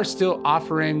 We are still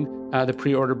offering the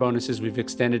pre-order bonuses. We've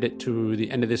extended it to the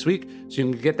end of this week. So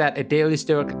you can get that at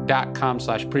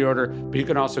dailystoic.com/preorder. But you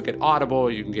can also get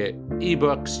Audible. You can get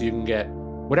ebooks. You can get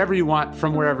whatever you want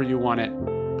from wherever you want it.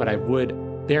 But I would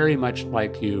very much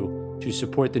like you to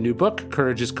support the new book,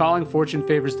 Courage is Calling, Fortune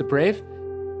Favors the Brave.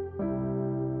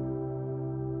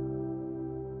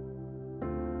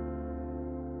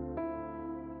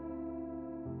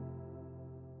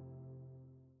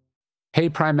 Hey,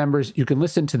 Prime members, you can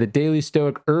listen to The Daily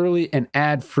Stoic early and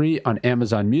ad-free on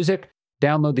Amazon Music.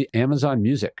 Download the Amazon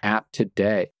Music app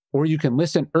today. Or you can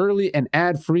listen early and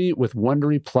ad-free with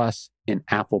Wondery Plus in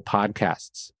Apple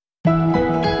Podcasts.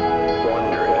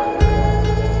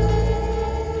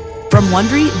 From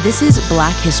Wondery, this is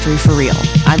Black History for Real.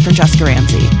 I'm Francesca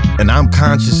Ramsey. And I'm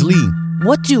Conscious Lee.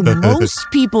 What do most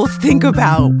people think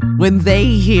about when they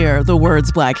hear the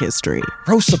words Black History?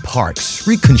 Rosa Parks,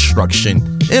 Reconstruction,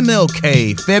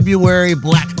 MLK, February,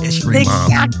 Black History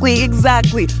Month.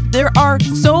 Exactly. There are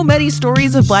so many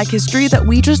stories of Black history that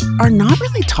we just are not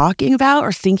really talking about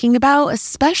or thinking about,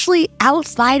 especially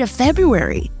outside of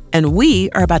February. And we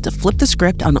are about to flip the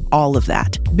script on all of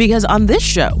that. Because on this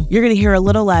show, you're going to hear a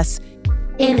little less,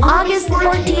 in August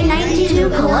 1492,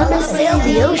 Columbus sailed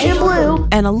the ocean blue.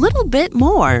 And a little bit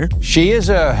more. She is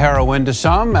a heroine to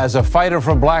some. As a fighter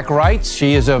for black rights,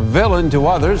 she is a villain to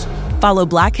others. Follow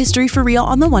Black History for Real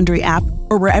on the Wondery app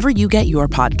or wherever you get your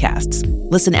podcasts.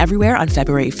 Listen everywhere on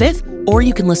February 5th, or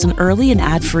you can listen early and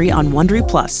ad-free on Wondery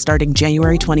Plus starting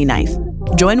January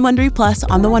 29th. Join Wondery Plus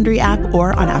on the Wondery app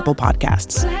or on Apple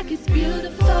Podcasts.